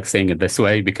like saying it this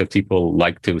way because people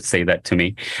like to say that to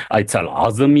me. It's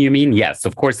al-Azam, you mean? Yes,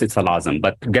 of course it's al-Azam.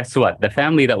 But guess what? The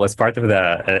family that was part of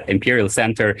the Imperial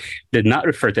Center did not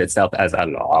refer to itself as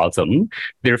al-Azam.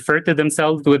 They referred to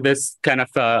themselves with this kind of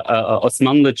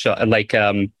Osmanlı, like...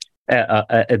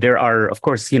 there are, of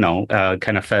course,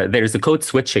 there's a code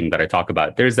switching that I talk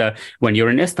about. When you're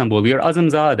in Istanbul, you're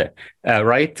Azamzadeh,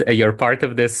 right? You're part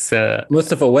of this.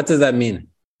 Mustafa, what does that mean?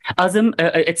 Azam,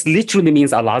 it literally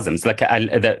means al-Azams. Like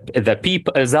the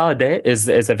people, Zadeh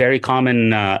is a very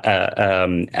common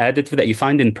adjective that you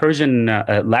find in Persian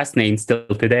last names still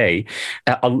today.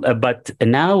 But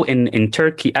now in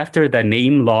Turkey, after the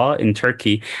name law in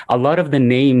Turkey, a lot of the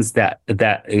names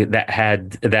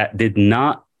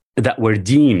that were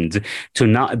deemed to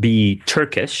not be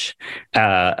Turkish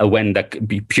when the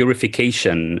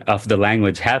purification of the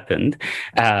language happened.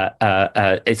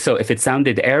 So if it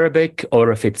sounded Arabic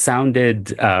or if it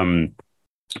sounded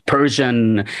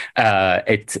Persian,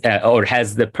 or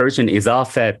has the Persian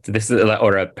izafet, this is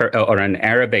or an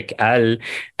Arabic al.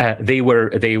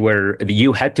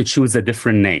 You had to choose a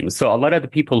different name. So a lot of the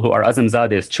people who are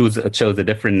Azamzadehs chose a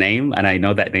different name, and I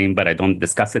know that name, but I don't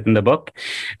discuss it in the book.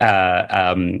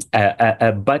 But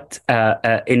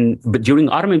during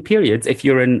Ottoman periods, if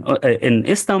you're in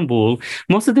Istanbul,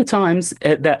 most of the times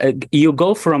you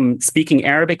go from speaking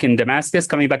Arabic in Damascus,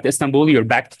 coming back to Istanbul, you're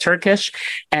back to Turkish,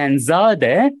 and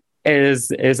Zadeh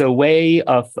is a way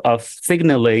of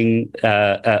signaling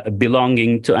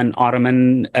belonging to an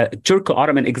Ottoman,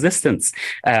 Turco-Ottoman existence,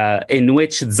 in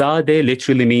which Zadeh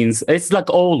literally means, it's like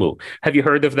Oğlu. Have you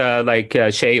heard of the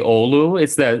Şey Oğlu?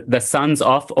 It's the sons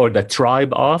of, or the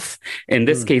tribe of. In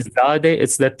this case, Zadeh,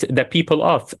 it's the people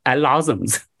of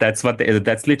Al-Azams. That's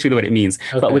literally what it means,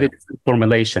 but with a different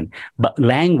formulation. But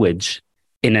language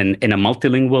in a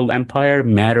multilingual empire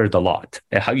mattered a lot.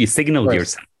 How you signaled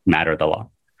yourself mattered a lot.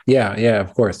 Yeah,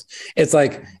 of course. It's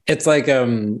like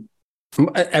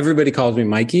everybody calls me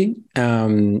Mikey.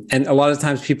 And a lot of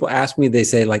times people ask me, they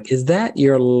say, is that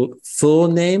your full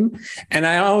name? And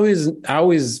I always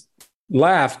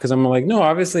laugh because I'm like, no,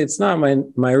 obviously it's not.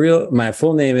 My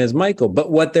full name is Michael.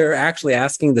 But what they're actually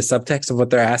asking, the subtext of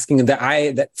what they're asking,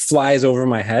 that flies over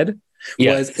my head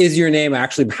was, is your name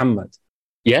actually Muhammad?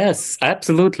 Yes,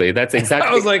 absolutely. That's exactly.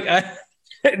 I was like,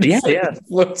 it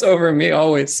floats over me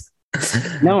always.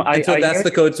 No, so that's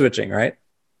the code switching, right?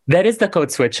 That is the code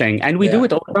switching, and we do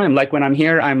it all the time. Like when I'm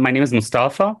here, my name is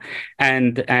Mustafa,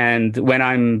 and when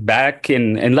I'm back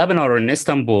in Lebanon or in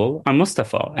Istanbul, I'm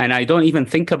Mustafa, and I don't even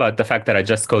think about the fact that I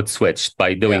just code switched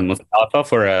by doing Mustafa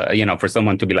for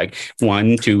someone to be like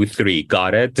 1, 2, 3,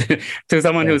 got it, to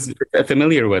someone who's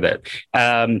familiar with it.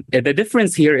 The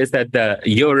difference here is that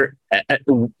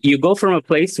you go from a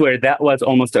place where that was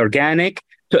almost organic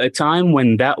to a time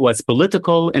when that was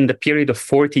political in the period of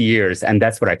 40 years. And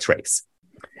that's what I trace.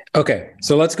 Okay,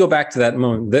 so let's go back to that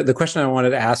moment. The question I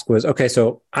wanted to ask was, okay,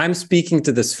 so I'm speaking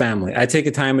to this family. I take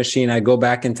a time machine, I go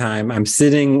back in time, I'm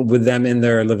sitting with them in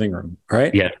their living room,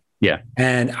 right? Yeah, yeah.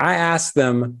 And I ask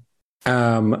them,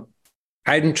 I'm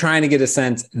trying to get a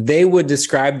sense, they would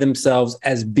describe themselves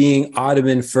as being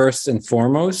Ottoman first and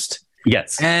foremost.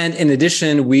 Yes. And in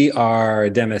addition, we are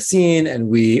Damascene and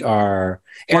we are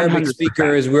Arabic 100%.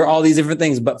 Speakers. We're all these different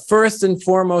things. But first and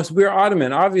foremost, we're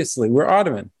Ottoman. Obviously, we're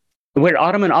Ottoman. We're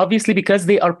Ottoman, obviously, because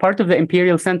they are part of the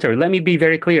imperial center. Let me be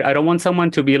very clear. I don't want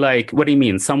someone to be like, what do you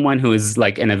mean? Someone who is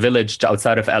like in a village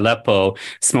outside of Aleppo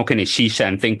smoking a shisha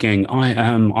and thinking, I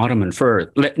am Ottoman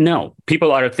first. No,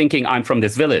 people are thinking I'm from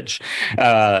this village.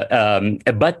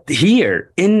 But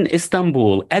here in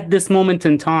Istanbul, at this moment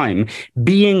in time,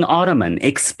 being Ottoman,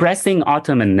 expressing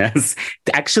Ottomanness,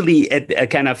 actually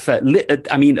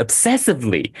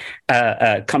obsessively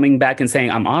coming back and saying,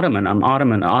 I'm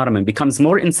Ottoman, becomes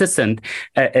more incessant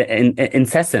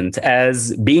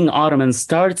as being Ottoman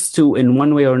starts to, in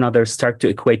one way or another, start to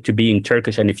equate to being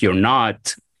Turkish. And if you're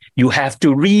not, you have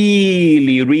to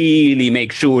really, really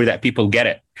make sure that people get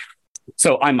it.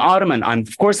 So I'm Ottoman.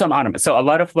 Of course I'm Ottoman. So a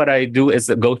lot of what I do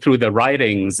is go through the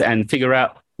writings and figure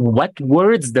out, what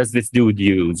words does this dude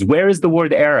use? Where is the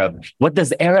word Arab? What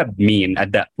does Arab mean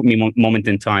at that moment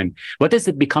in time? What does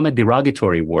it become a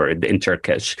derogatory word in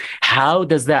Turkish? How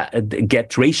does that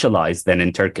get racialized then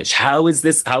in Turkish? How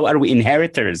are we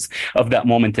inheritors of that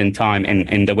moment in time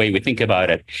and the way we think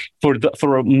about it?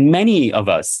 For many of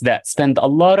us that spend a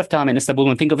lot of time in Istanbul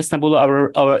and think of Istanbul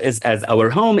as our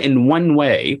home in one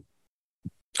way,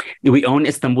 we own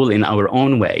Istanbul in our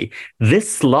own way.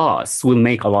 This loss will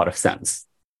make a lot of sense.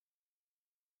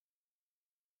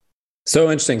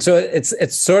 So interesting. So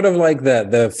it's sort of like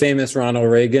the famous Ronald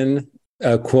Reagan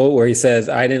quote where he says,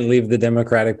 I didn't leave the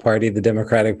Democratic Party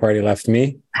left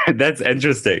me. That's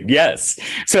interesting. Yes.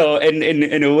 So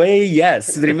in a way,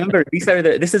 yes. Remember,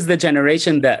 this is the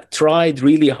generation that tried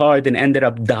really hard and ended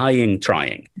up dying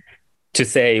trying to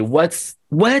say what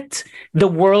the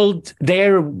world,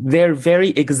 their very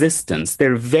existence,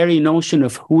 their very notion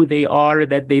of who they are,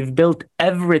 that they've built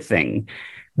everything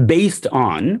based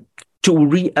on,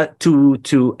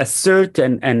 to assert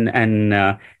and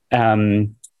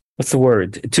what's the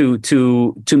word,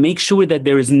 to make sure that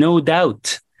there is no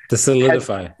doubt, to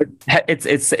solidify.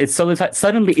 It's solidified,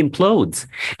 suddenly implodes,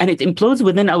 and it implodes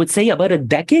within, I would say, about a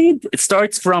decade. It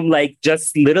starts from like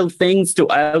just little things to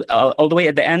all the way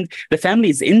at the end. The family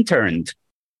is interned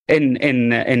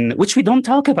in which we don't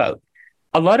talk about.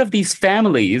 A lot of these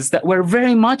families that were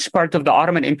very much part of the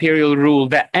Ottoman imperial rule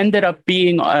that ended up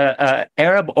being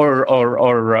Arab or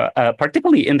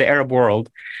particularly in the Arab world,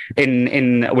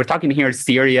 we're talking here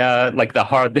Syria, like the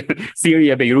hard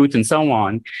Syria, Beirut, and so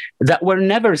on, that were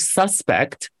never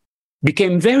suspect,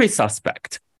 became very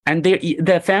suspect. And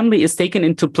the family is taken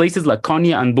into places like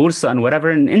Konya and Bursa and whatever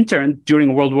and interned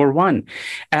during World War I.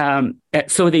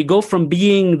 So they go from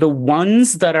being the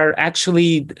ones that are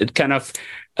actually kind of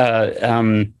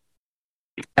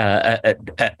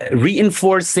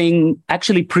reinforcing,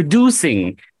 actually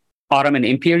producing Ottoman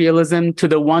imperialism, to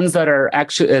the ones that are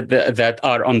actually that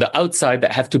are on the outside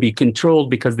that have to be controlled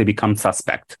because they become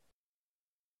suspect.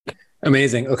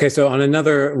 Amazing. Okay, so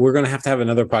we're going to have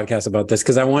another podcast about this,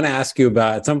 because I want to ask you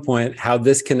about, at some point, how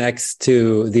this connects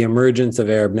to the emergence of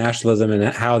Arab nationalism and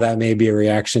how that may be a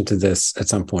reaction to this at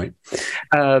some point.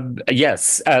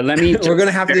 Yes. Let me. We're going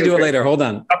to have to do it later. Hold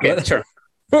on. Okay, sure.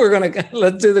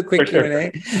 Let's do the quick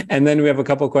Q&A, and then we have a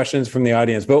couple of questions from the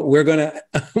audience. But we're going to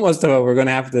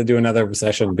have to do another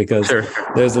session because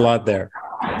there's a lot there.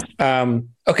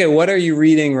 Okay, what are you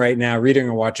reading right now? Reading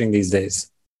or watching these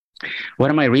days? What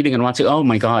am I reading and watching? Oh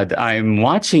my God, I'm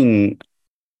watching.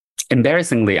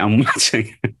 Embarrassingly, I'm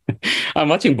watching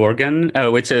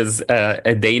Borgen, which is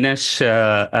a Danish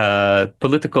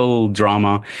political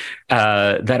drama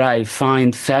that I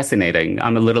find fascinating.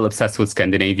 I'm a little obsessed with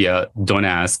Scandinavia. Don't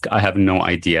ask. I have no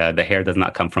idea. The hair does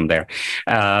not come from there.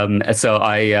 So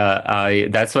I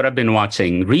that's what I've been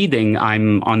watching. Reading,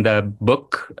 I'm on the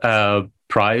book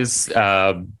prize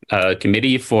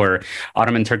committee for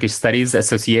Ottoman Turkish Studies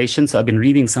Association. So I've been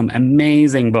reading some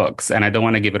amazing books, and I don't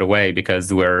want to give it away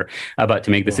because we're about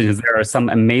to make decisions. There are some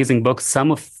amazing books,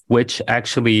 some of which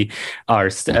actually are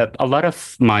a lot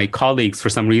of my colleagues, for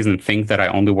some reason, think that I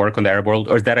only work on the Arab world,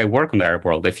 or that I work on the Arab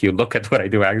world. If you look at what I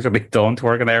do, I actually don't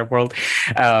work on the Arab world.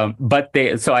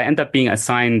 So I end up being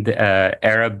assigned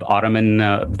Arab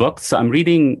Ottoman books. So I'm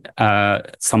reading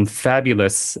some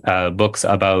fabulous books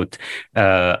about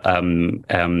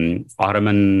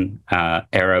Ottoman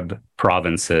Arab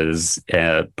provinces,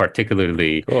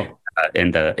 particularly Cool.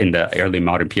 In the early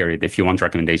modern period. If you want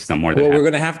recommendations, I'm more than Well, happy. we're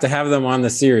going to have them on the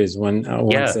series once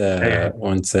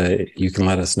you can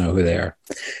let us know who they are.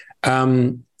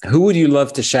 Who would you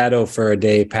love to shadow for a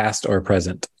day, past or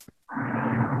present?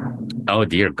 Oh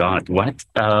dear God, what?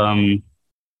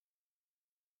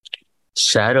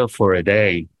 Shadow for a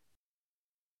day.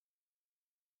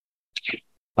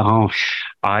 Oh,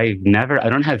 I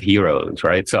don't have heroes,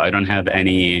 right? So I don't have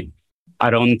any.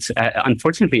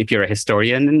 Unfortunately, if you're a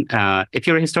historian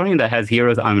that has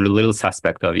heroes, I'm a little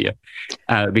suspect of you,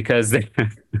 because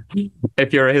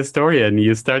if you're a historian,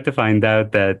 you start to find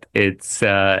out that it's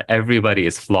everybody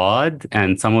is flawed,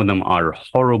 and some of them are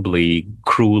horribly,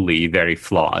 cruelly, very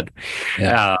flawed.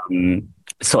 Yeah.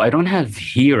 So I don't have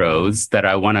heroes that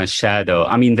I want to shadow.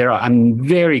 I mean, I'm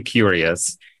very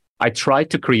curious. I tried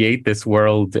to create this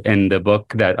world in the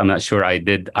book that I'm not sure I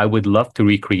did. I would love to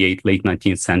recreate late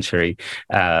 19th century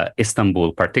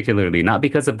Istanbul, particularly, not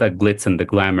because of the glitz and the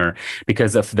glamour,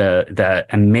 because of the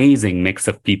amazing mix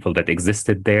of people that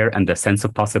existed there and the sense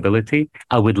of possibility.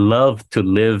 I would love to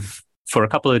live for a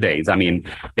couple of days. I mean,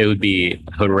 it would be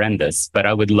horrendous, but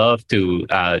I would love to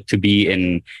be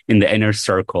in the inner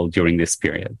circle during this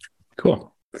period.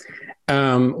 Cool.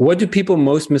 What do people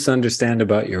most misunderstand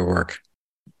about your work?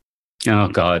 Oh,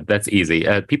 God, that's easy.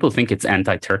 People think it's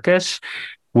anti-Turkish,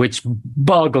 which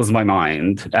boggles my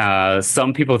mind.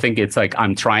 Some people think it's like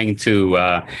I'm trying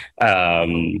to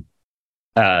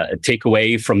take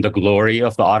away from the glory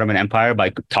of the Ottoman Empire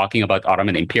by talking about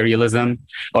Ottoman imperialism.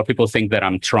 Or people think that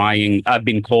I've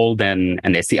been called an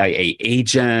CIA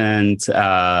agent.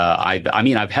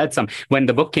 I've had some, when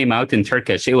the book came out in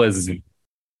Turkish, it was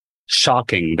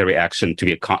shocking, the reaction, to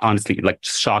be honestly, like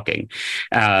shocking,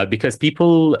 because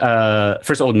people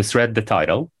first of all misread the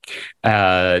title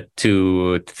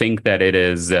to think that it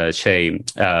is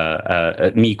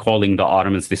me calling the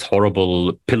Ottomans these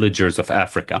horrible pillagers of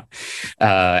Africa,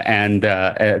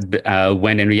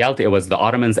 when in reality it was the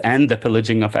Ottomans and the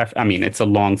pillaging of Africa. I mean, it's a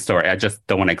long story. I just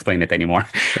don't want to explain it anymore.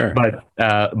 Sure.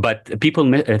 But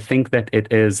people think that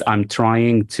it is I'm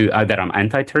trying to that I'm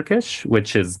anti-Turkish,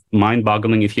 which is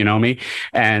mind-boggling if you know me,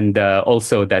 and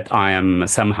also that I am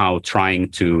somehow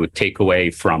trying to take away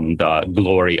from the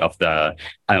glory of the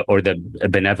or the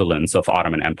benevolence of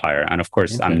Ottoman Empire. And of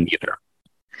course, okay. I'm neither.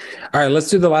 All right, let's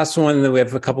do the last one, and then we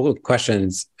have a couple of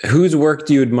questions. Whose work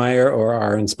do you admire or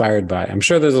are inspired by? I'm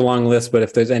sure there's a long list, but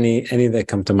if there's any that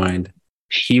come to mind.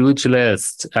 Huge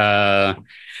list. I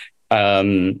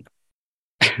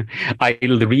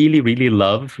really, really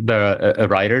love the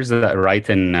writers that write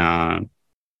in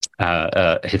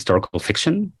historical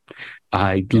fiction.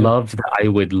 I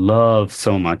would love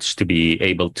so much to be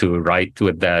able to write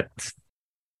with that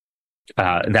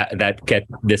get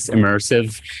this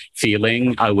immersive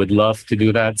feeling. I would love to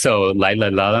do that. So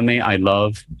Laila Lalame, I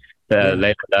love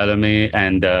Laila Lalame,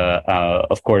 and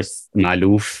of course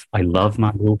Malouf. I love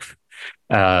Malouf.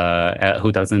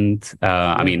 Who doesn't?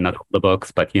 I mean, not all the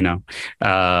books, but you know,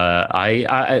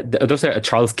 those are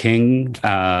Charles King.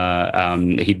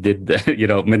 He did,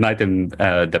 Midnight in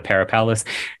the Para Palace.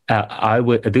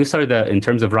 Those are in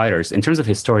terms of writers. In terms of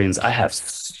historians, I have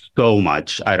so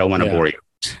much. I don't want to bore you.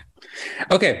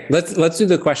 Okay, let's do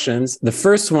the questions. The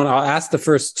first one, I'll ask the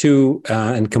first two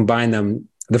and combine them.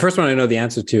 The first one I know the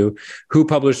answer to. Who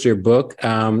published your book?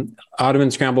 Ottoman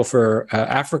Scramble for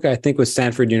Africa, I think, was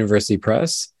Stanford University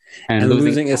Press. And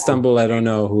Losing Istanbul, I don't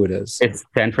know who it is. It's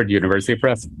Stanford University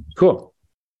Press. Cool.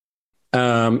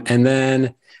 And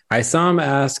then Isam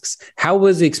asks, how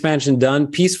was the expansion done?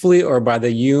 Peacefully or by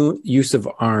the use of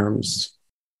arms?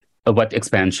 What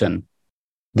expansion?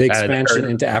 The expansion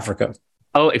into Africa.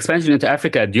 Oh, expansion into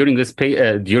Africa during this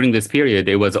period,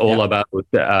 it was all about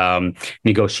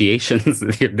negotiations.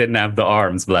 They didn't have the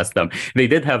arms, bless them. They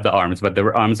did have the arms, but the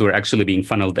arms were actually being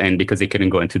funneled in because they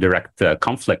couldn't go into direct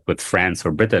conflict with France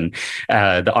or Britain.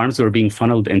 The arms were being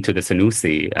funneled into the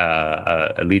Senussi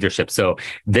leadership. So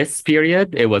this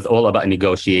period, it was all about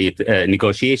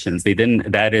negotiations. They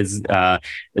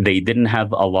didn't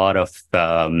have a lot of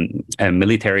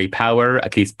military power,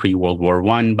 at least pre-World War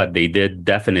I, but they did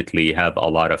definitely have a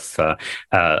lot of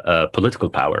political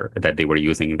power that they were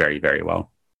using very, very well.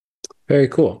 Very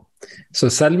cool. So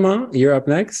Salma, you're up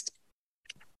next.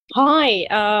 Hi.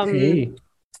 Hey.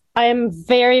 I am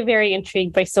very, very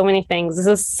intrigued by so many things. This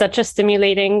is such a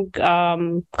stimulating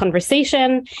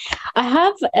conversation. I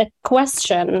have a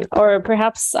question, or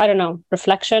perhaps, I don't know,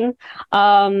 reflection.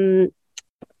 I'm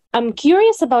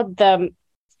curious about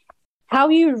how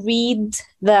you read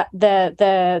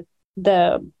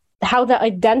how the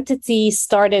identity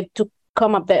started to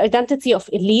come up, the identity of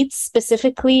elites,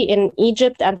 specifically in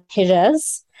Egypt and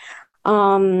Hijaz.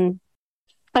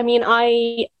 I mean,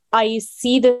 I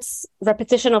see this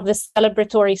repetition of this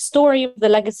celebratory story of the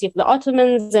legacy of the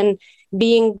Ottomans, and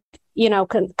being,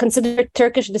 considered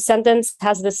Turkish descendants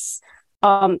has this,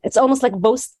 it's almost like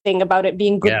boasting about it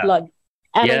being good blood.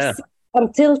 And I see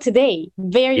until today,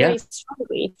 very, very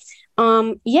strongly.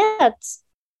 Yet,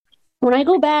 when I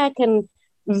go back and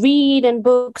read in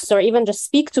books, or even just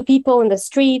speak to people in the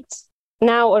street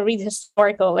now, or read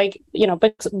historical,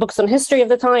 books on history of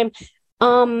the time,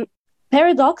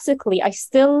 paradoxically, I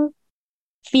still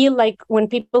feel like when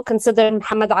people consider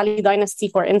Muhammad Ali dynasty,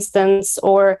 for instance,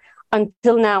 or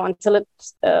until now, until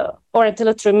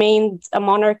it remained a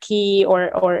monarchy,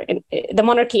 or the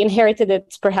monarchy inherited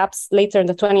it perhaps later in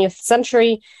the 20th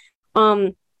century,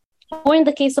 or in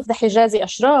the case of the Hijazi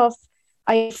Ashraf,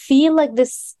 I feel like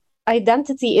this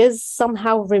identity is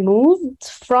somehow removed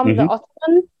from the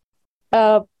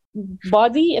Ottoman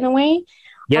body in a way.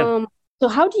 So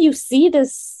how do you see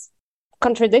this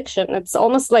contradiction? It's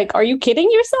almost like, are you kidding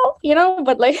yourself?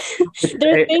 But like,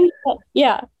 there are things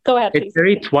that, go ahead, please. It's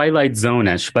very Twilight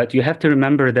Zone-ish, but you have to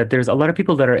remember that there's a lot of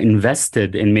people that are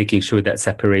invested in making sure that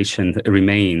separation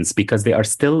remains, because they are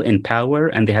still in power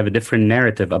and they have a different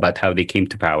narrative about how they came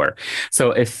to power.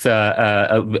 So if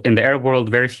in the Arab world,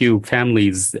 very few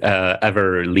families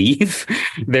ever leave,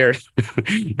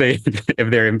 if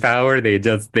they're in power,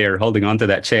 they're holding on to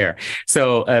that chair.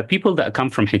 So people that come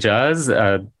from Hijaz,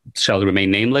 shall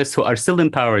remain nameless, who are still in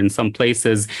power in some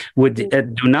places,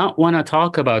 do not want to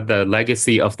talk about the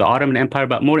legacy of the Ottoman Empire,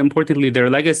 but more importantly, their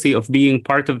legacy of being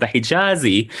part of the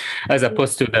Hijazi, as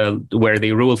opposed to where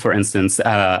they rule, for instance,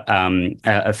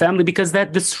 a family, because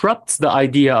that disrupts the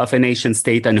idea of a nation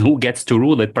state and who gets to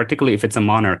rule it, particularly if it's a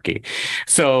monarchy.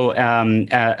 So,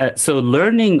 so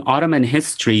learning Ottoman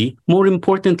history, more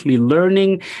importantly,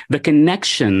 learning the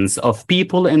connections of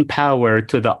people in power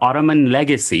to the Ottoman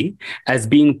legacy as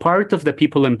being part of the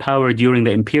people in power during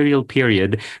the imperial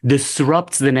period,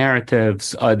 disrupts the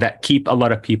narratives that keep a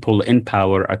lot of people in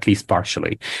power, at least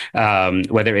partially.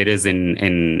 Whether it is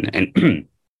in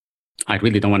I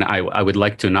really don't want to, I would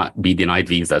like to not be denied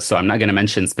visas, so I'm not going to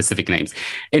mention specific names.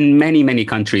 In many, many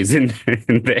countries in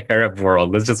the Arab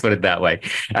world, let's just put it that way,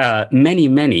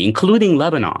 many, including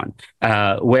Lebanon,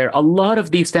 where a lot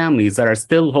of these families that are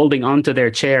still holding on to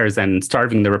their chairs and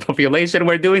starving the population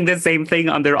were doing the same thing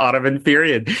under Ottoman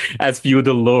period as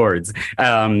feudal lords.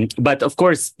 But of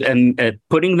course,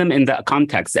 putting them in that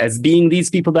context as being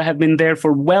these people that have been there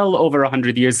for well over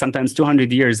 100 years, sometimes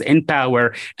 200 years in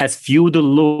power as feudal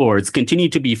lords, continue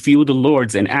to be feudal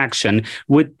lords in action,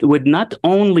 would not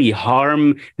only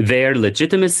harm their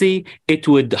legitimacy, it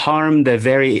would harm the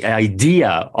very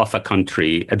idea of a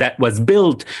country that was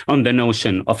built on the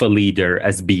notion of a leader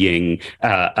as being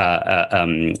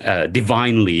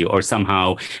divinely or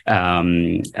somehow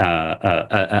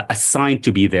assigned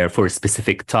to be there for a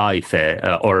specific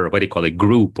taifa, or what do you call it,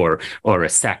 group, or a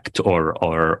sect,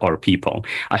 or people.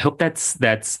 I hope that's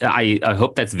I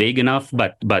hope that's vague enough,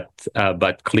 but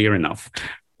clear enough.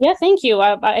 Yeah, thank you.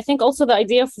 I think also the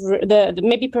idea of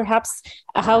maybe perhaps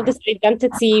how this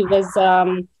identity was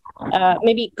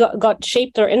maybe got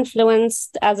shaped or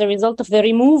influenced as a result of the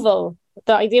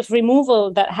idea of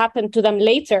removal that happened to them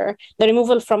later, the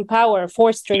removal from power,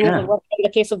 forced removal, whether in the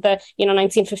case of the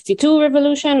 1952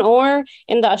 revolution, or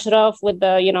in the Ashraf with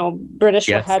the British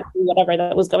whatever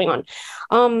that was going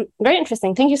on. Very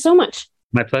interesting. Thank you so much.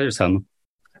 My pleasure, Salma.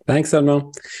 Thanks,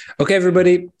 Salma. Okay,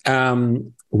 everybody.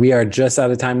 We are just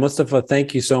out of time. Mustafa,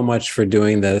 thank you so much for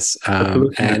doing this.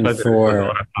 And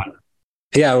for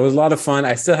it was a lot of fun.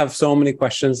 I still have so many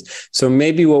questions. So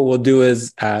maybe what we'll do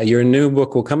is your new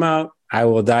book will come out. I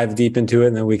will dive deep into it,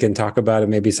 and then we can talk about it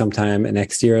maybe sometime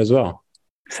next year as well.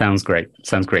 Sounds great.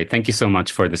 Thank you so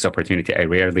much for this opportunity. I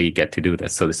rarely get to do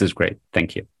this, so this is great.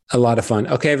 Thank you. A lot of fun.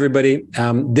 Okay, everybody.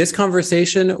 This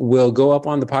conversation will go up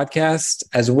on the podcast,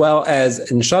 as well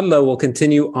as, inshallah, will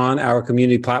continue on our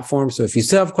community platform. So if you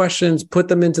still have questions, put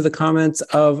them into the comments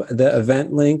of the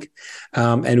event link,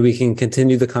 and we can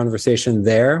continue the conversation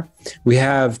there. We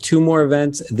have 2 more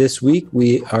events this week.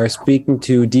 We are speaking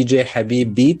to DJ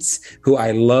Habib Beats, who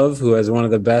I love, who has one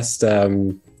of the best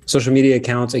social media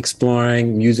accounts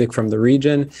exploring music from the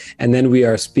region. And then we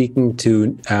are speaking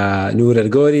to Noor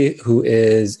El-Gori, who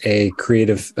is a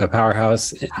creative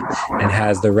powerhouse and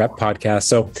has the Rep podcast.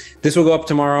 So this will go up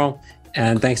tomorrow.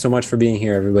 And thanks so much for being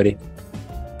here, everybody.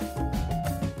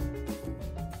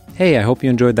 Hey, I hope you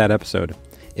enjoyed that episode.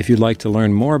 If you'd like to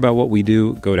learn more about what we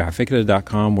do, go to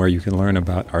hafikra.com, where you can learn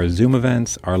about our Zoom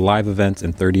events, our live events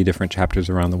in 30 different chapters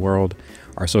around the world,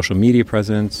 our social media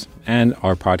presence, and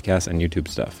our podcast and YouTube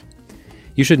stuff.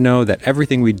 You should know that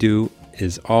everything we do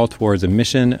is all towards a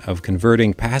mission of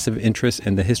converting passive interest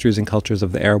in the histories and cultures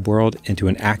of the Arab world into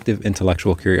an active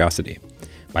intellectual curiosity.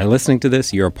 By listening to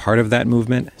this, you're a part of that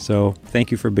movement, so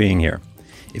thank you for being here.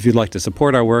 If you'd like to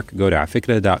support our work, go to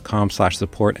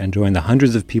afikra.com/support and join the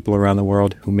hundreds of people around the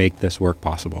world who make this work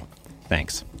possible.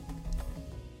 Thanks.